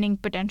as earning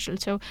potential.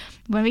 So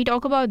when we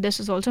talk about this,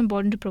 it's also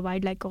important to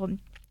provide like a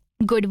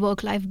good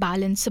work-life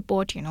balance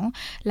support,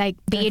 like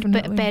paid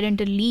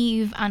parental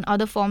leave and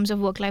other forms of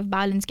work-life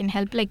balance can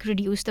help like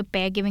reduce the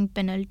caregiving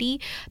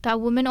penalty that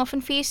women often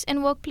face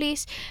in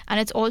workplace. And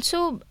it's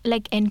also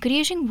like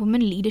encouraging women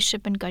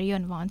leadership and career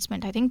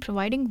advancement. I think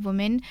providing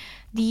women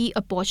the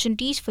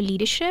opportunities for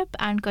leadership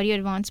and career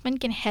advancement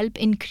can help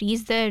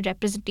increase their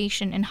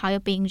representation in higher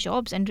paying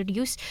jobs and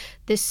reduce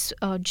this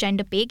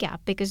gender pay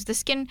gap, because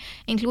this can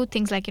include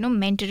things like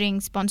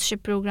mentoring,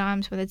 sponsorship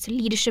programs, whether it's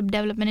leadership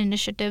development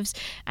initiatives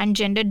and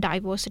gender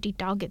diversity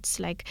targets,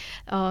 like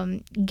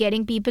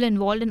getting people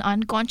involved in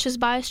unconscious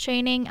bias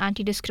training,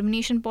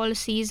 anti-discrimination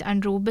policies,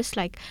 and robust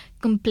like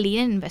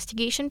complaint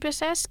investigation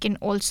process can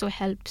also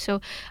help.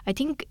 So I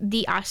think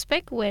the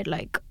aspect where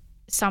like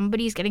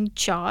somebody is getting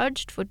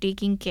charged for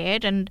taking care,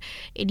 and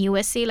in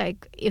USA,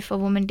 like if a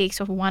woman takes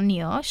off 1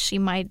 year,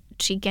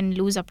 she can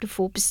lose up to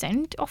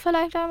 4% of her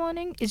lifetime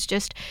earning. It's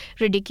just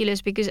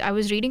ridiculous, because I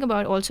was reading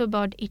about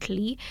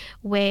Italy,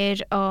 where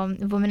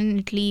women in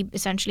Italy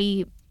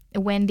essentially,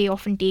 when they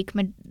often take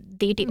like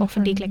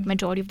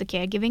majority of the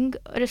caregiving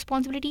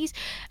responsibilities,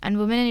 and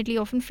women in Italy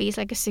often face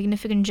like a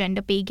significant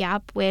gender pay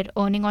gap where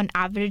earning on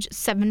average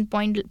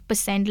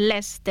 7%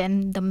 less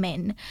than the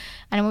men.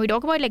 And when we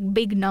talk about like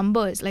big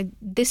numbers, like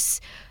this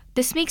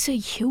makes a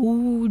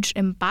huge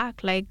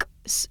impact, like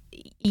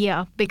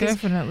because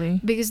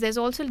definitely, because there's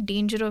also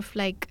danger of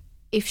like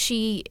if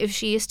she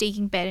is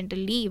taking parental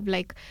leave,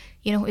 like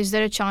is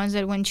there a chance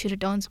that when she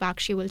returns back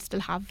she will still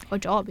have a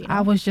job?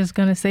 I was just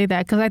gonna say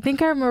that, because I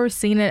think I remember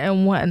seeing it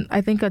in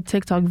a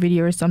TikTok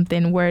video or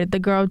something where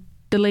the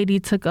lady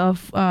took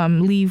off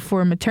leave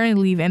for maternity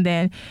leave, and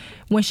then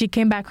when she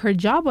came back her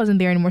job wasn't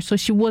there anymore, so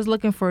she was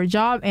looking for a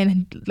job,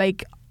 and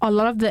like a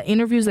lot of the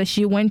interviews that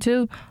she went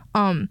to,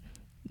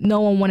 no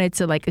one wanted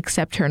to like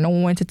accept her. No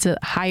one wanted to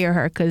hire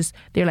her, because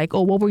they're like,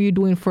 oh, what were you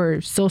doing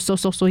for so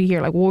here?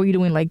 Like, what were you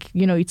doing? Like,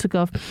 you took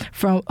off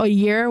from a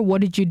year.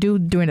 What did you do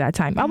during that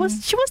time?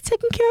 She was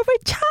taking care of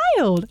a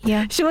child.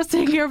 Yeah. She was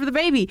taking care of the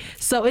baby.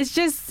 So it's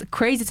just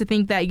crazy to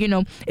think that,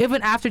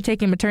 even after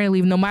taking maternity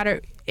leave, no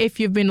matter if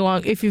you've been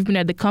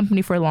at the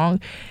company for long,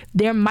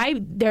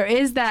 there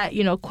is that,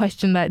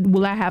 question that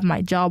will I have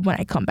my job when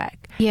I come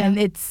back? Yeah.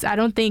 And I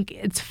don't think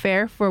it's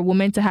fair for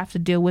women to have to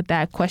deal with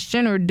that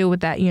question or deal with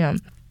that,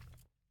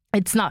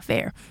 it's not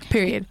fair,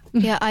 period.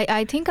 Yeah,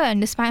 I think I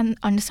understand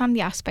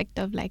the aspect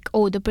of like,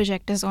 oh, the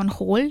project is on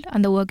hold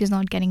and the work is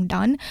not getting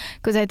done,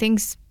 because I think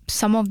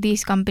some of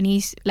these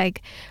companies,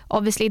 like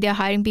obviously they're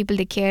hiring people,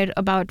 they care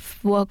about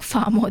work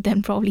far more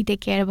than probably they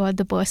care about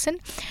the person.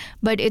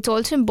 But it's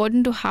also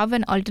important to have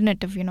an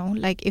alternative,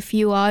 like if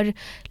you are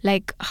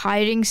like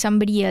hiring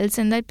somebody else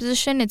in that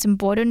position, it's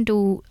important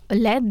to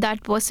let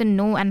that person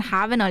know and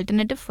have an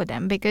alternative for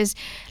them, because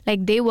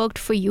like they worked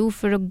for you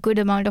for a good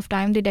amount of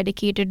time, they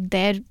dedicated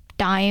their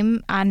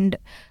time and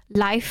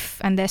life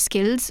and their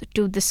skills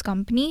to this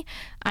company,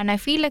 and I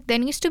feel like there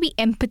needs to be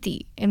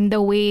empathy in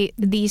the way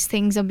these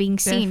things are being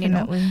seen.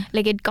 Definitely.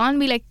 Like it can't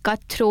be like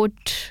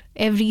cutthroat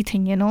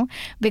everything,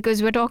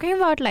 because we're talking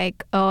about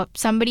like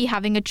somebody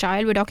having a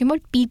child, we're talking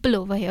about people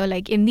over here.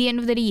 Like in the end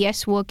of the day,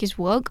 yes, work is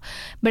work,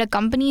 but a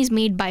company is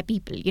made by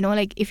people,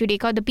 like if you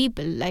take out the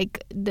people,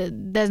 like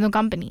there's no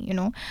company,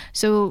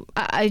 so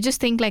I just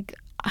think like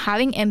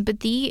having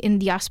empathy in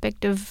the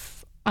aspect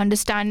of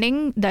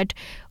understanding that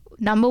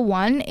number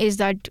one is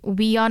that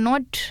we are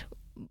not,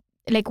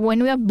 like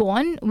when we are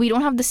born, we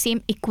don't have the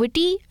same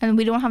equity and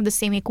we don't have the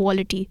same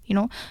equality,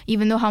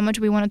 even though how much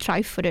we want to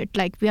thrive for it.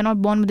 Like we are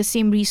not born with the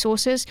same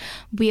resources.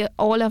 We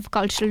all have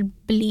cultural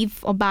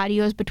belief or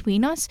barriers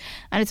between us.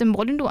 And it's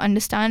important to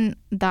understand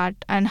that,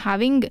 and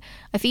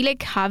I feel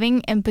like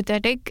having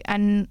empathetic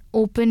and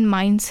open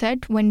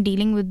mindset when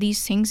dealing with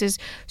these things is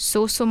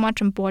so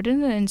much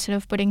important. And instead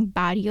of putting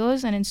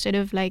barriers and instead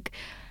of like,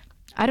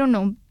 I don't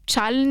know,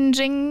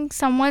 challenging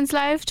someone's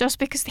life just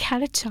because they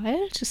had a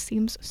child, just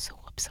seems so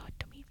absurd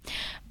to me.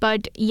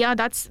 But yeah,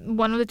 that's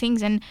one of the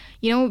things. And,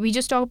 we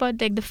just talk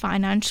about like the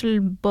financial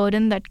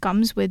burden that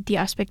comes with the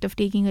aspect of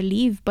taking a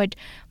leave, but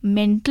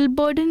mental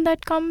burden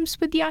that comes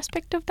with the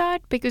aspect of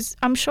that, because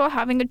I'm sure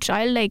having a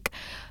child, like,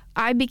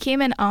 I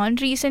became an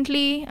aunt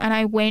recently and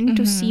I went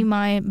to see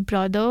my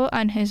brother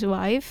and his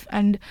wife,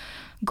 and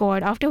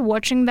God, after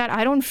watching that,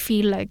 I don't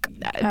feel like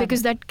that,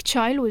 because that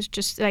child was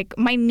just like,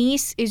 my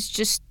niece is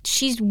just,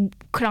 she's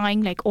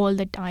crying like all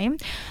the time.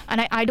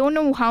 And I don't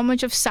know how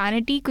much of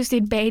sanity, because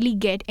they barely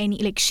get any,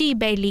 like she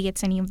barely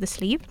gets any of the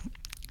sleep.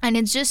 And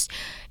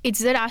it's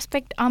that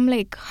aspect. I'm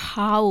like,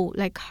 how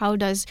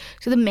does,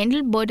 so the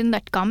mental burden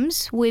that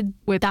comes with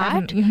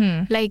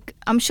that, like,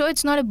 I'm sure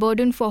it's not a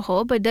burden for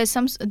her, but there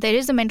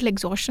is the mental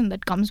exhaustion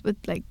that comes with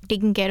like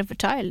taking care of a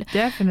child.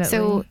 Definitely.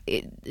 So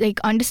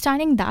like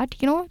understanding that,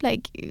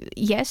 like,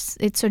 yes,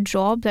 it's a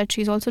job that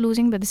she's also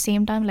losing, but at the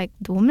same time, like,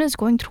 the woman is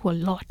going through a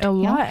lot.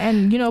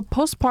 And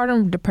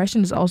postpartum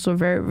depression is also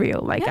very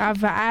real. Like,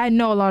 I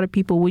know a lot of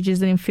people who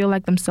just didn't feel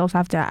like themselves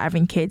after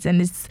having kids, and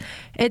it's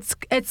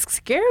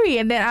scary.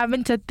 And then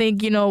having to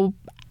think,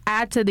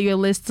 add to your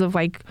list of,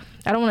 like,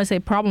 I don't want to say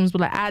problems,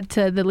 but like add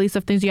to the list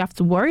of things you have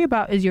to worry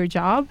about is your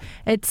job.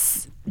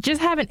 It's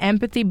just having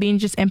empathy, being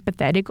just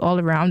empathetic all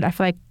around. I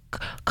feel like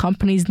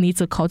companies need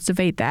to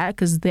cultivate that,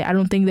 because I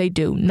don't think they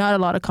do. Not a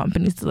lot of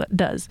companies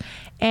does.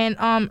 And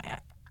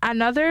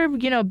another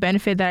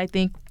benefit that I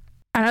think,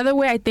 another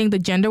way I think the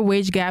gender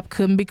wage gap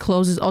couldn't be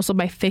closed is also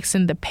by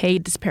fixing the pay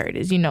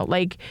disparities.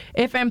 Like,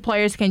 if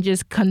employers can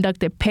just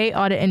conduct a pay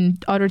audit in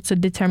order to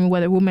determine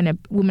whether women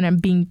are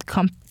being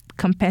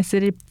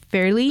compensated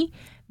fairly,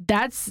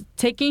 that's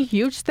taking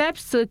huge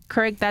steps to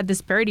correct that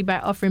disparity by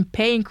offering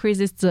pay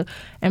increases to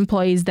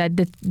employees that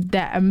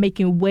are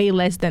making way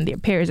less than their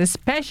peers,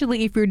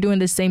 especially if you're doing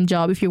the same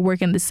job, if you're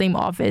working in the same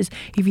office,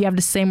 if you have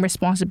the same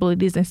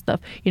responsibilities and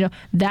stuff.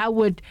 That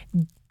would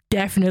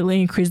definitely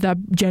increase that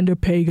gender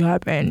pay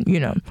gap, and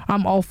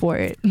I'm all for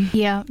it.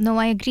 Yeah, no,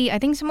 I agree. I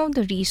think some of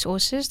the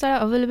resources that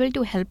are available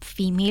to help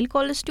female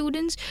college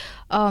students,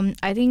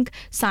 I think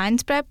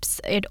Science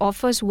Preps, it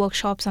offers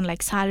workshops on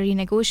like salary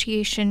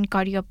negotiation,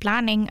 career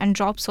planning, and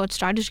job search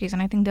strategies,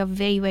 and I think they're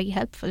very, very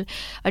helpful.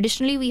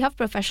 Additionally, we have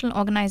professional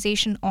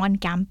organization on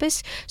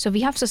campus. So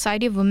we have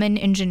Society of Women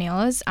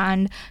Engineers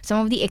and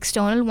some of the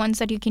external ones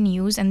that you can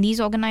use, and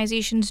these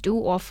organizations do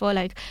offer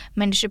like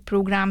mentorship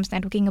programs,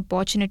 networking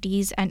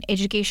opportunities, and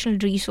educational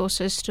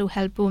resources to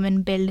help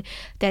women build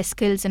their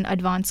skills and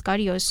advance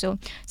careers. So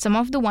some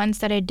of the ones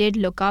that I did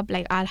look up,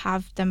 like, I'll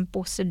have them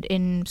posted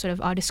in sort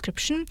of our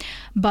description.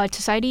 But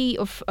Society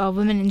of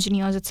Women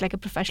Engineers, it's like a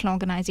professional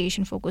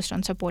organization focused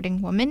on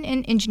supporting women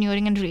in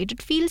engineering and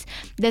related fields.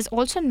 There's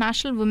also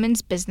National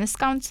Women's Business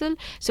Council.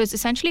 So it's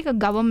essentially a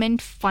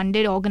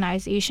government-funded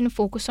organization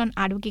focused on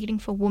advocating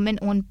for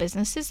women-owned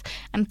businesses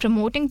and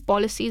promoting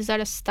policies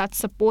that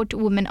support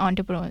women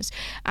entrepreneurs.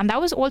 And that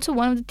was also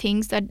one of the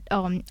things that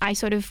I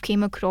sort of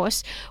came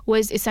across,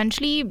 was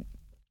essentially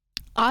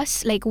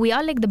us, like, we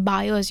are like the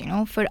buyers,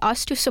 for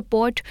us to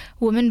support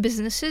women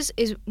businesses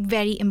is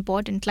very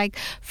important. Like,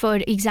 for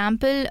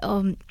example,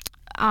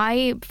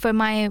 for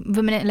my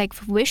women, like,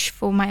 wish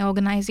for my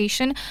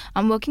organization,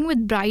 I'm working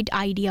with Bright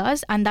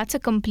Ideas, and that's a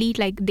complete,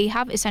 like, they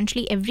have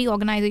essentially every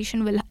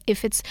organization will,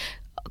 if it's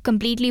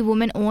completely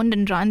women owned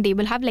and run, they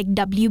will have like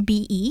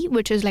WBE,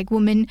 which is like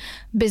Women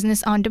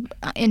Business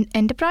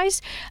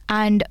Enterprise,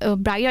 and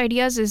Bright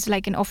Ideas is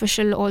like an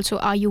official also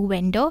RU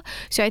vendor.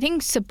 So I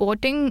think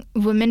supporting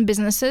women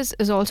businesses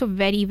is also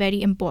very,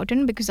 very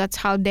important, because that's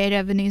how their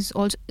revenue is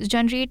also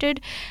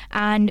generated.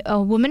 And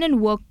Women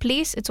in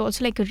Workplace, it's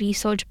also like a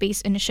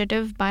research-based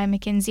initiative by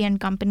McKinsey and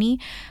Company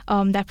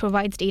that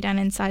provides data and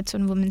insights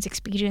on women's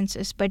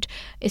experiences. But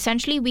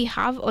essentially, we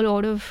have a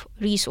lot of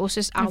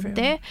resources out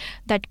there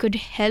that could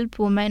help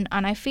women,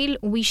 and I feel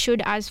we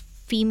should, as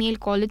female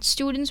college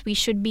students, we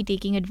should be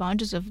taking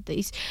advantage of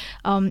these.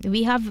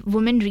 We have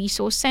women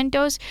resource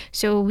centers.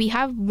 So we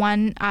have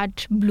one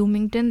at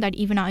Bloomington that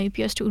even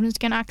IUPS students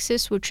can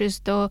access, which is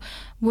the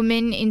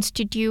Women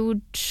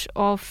Institute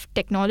of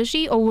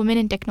Technology, or Women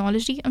in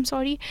Technology,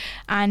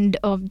 and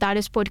that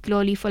is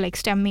particularly for like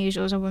STEM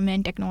majors or women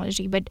in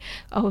technology. But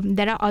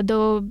there are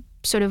other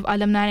sort of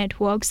alumni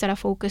networks that are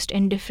focused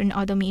in different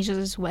other majors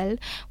as well,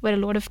 where a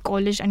lot of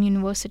college and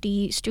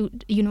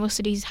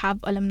universities have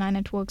alumni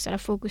networks that are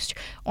focused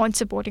on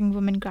supporting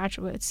women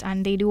graduates,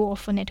 and they do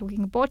offer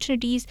networking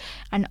opportunities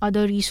and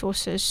other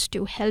resources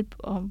to help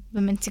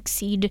women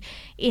succeed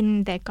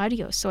in their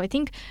careers. So I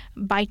think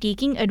by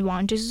taking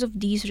advantages of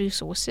these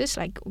resources,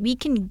 like, we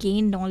can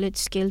gain knowledge,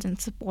 skills, and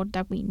support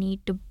that we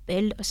need to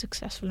build a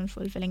successful and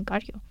fulfilling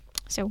career.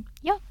 So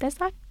yeah, there's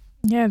that.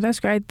 Yeah, that's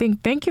great.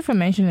 Thank you for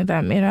mentioning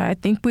that, Mira. I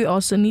think we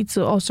also need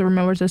to also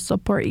remember to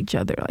support each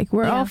other. Like,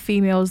 we're all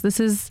females.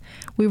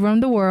 We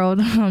run the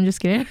world. I'm just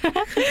kidding.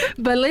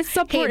 But let's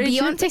support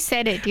each other. Beyonce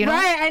said it,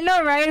 Right, I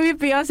know, right? If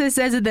Beyonce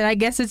says it, then I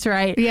guess it's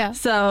right. Yeah.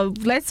 So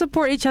let's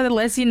support each other.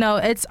 Let's,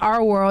 it's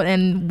our world.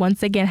 And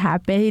once again,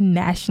 happy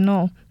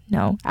International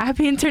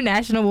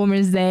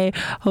Women's Day.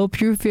 Hope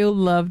you feel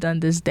loved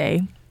on this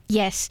day.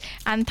 Yes,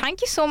 and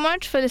thank you so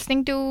much for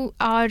listening to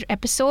our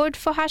episode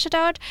for Hash It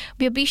Out.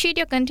 We appreciate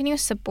your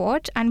continuous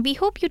support, and we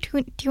hope you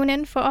tune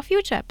in for our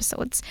future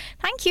episodes.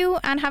 Thank you,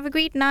 and have a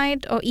great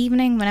night or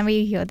evening whenever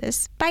you hear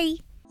this.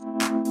 Bye.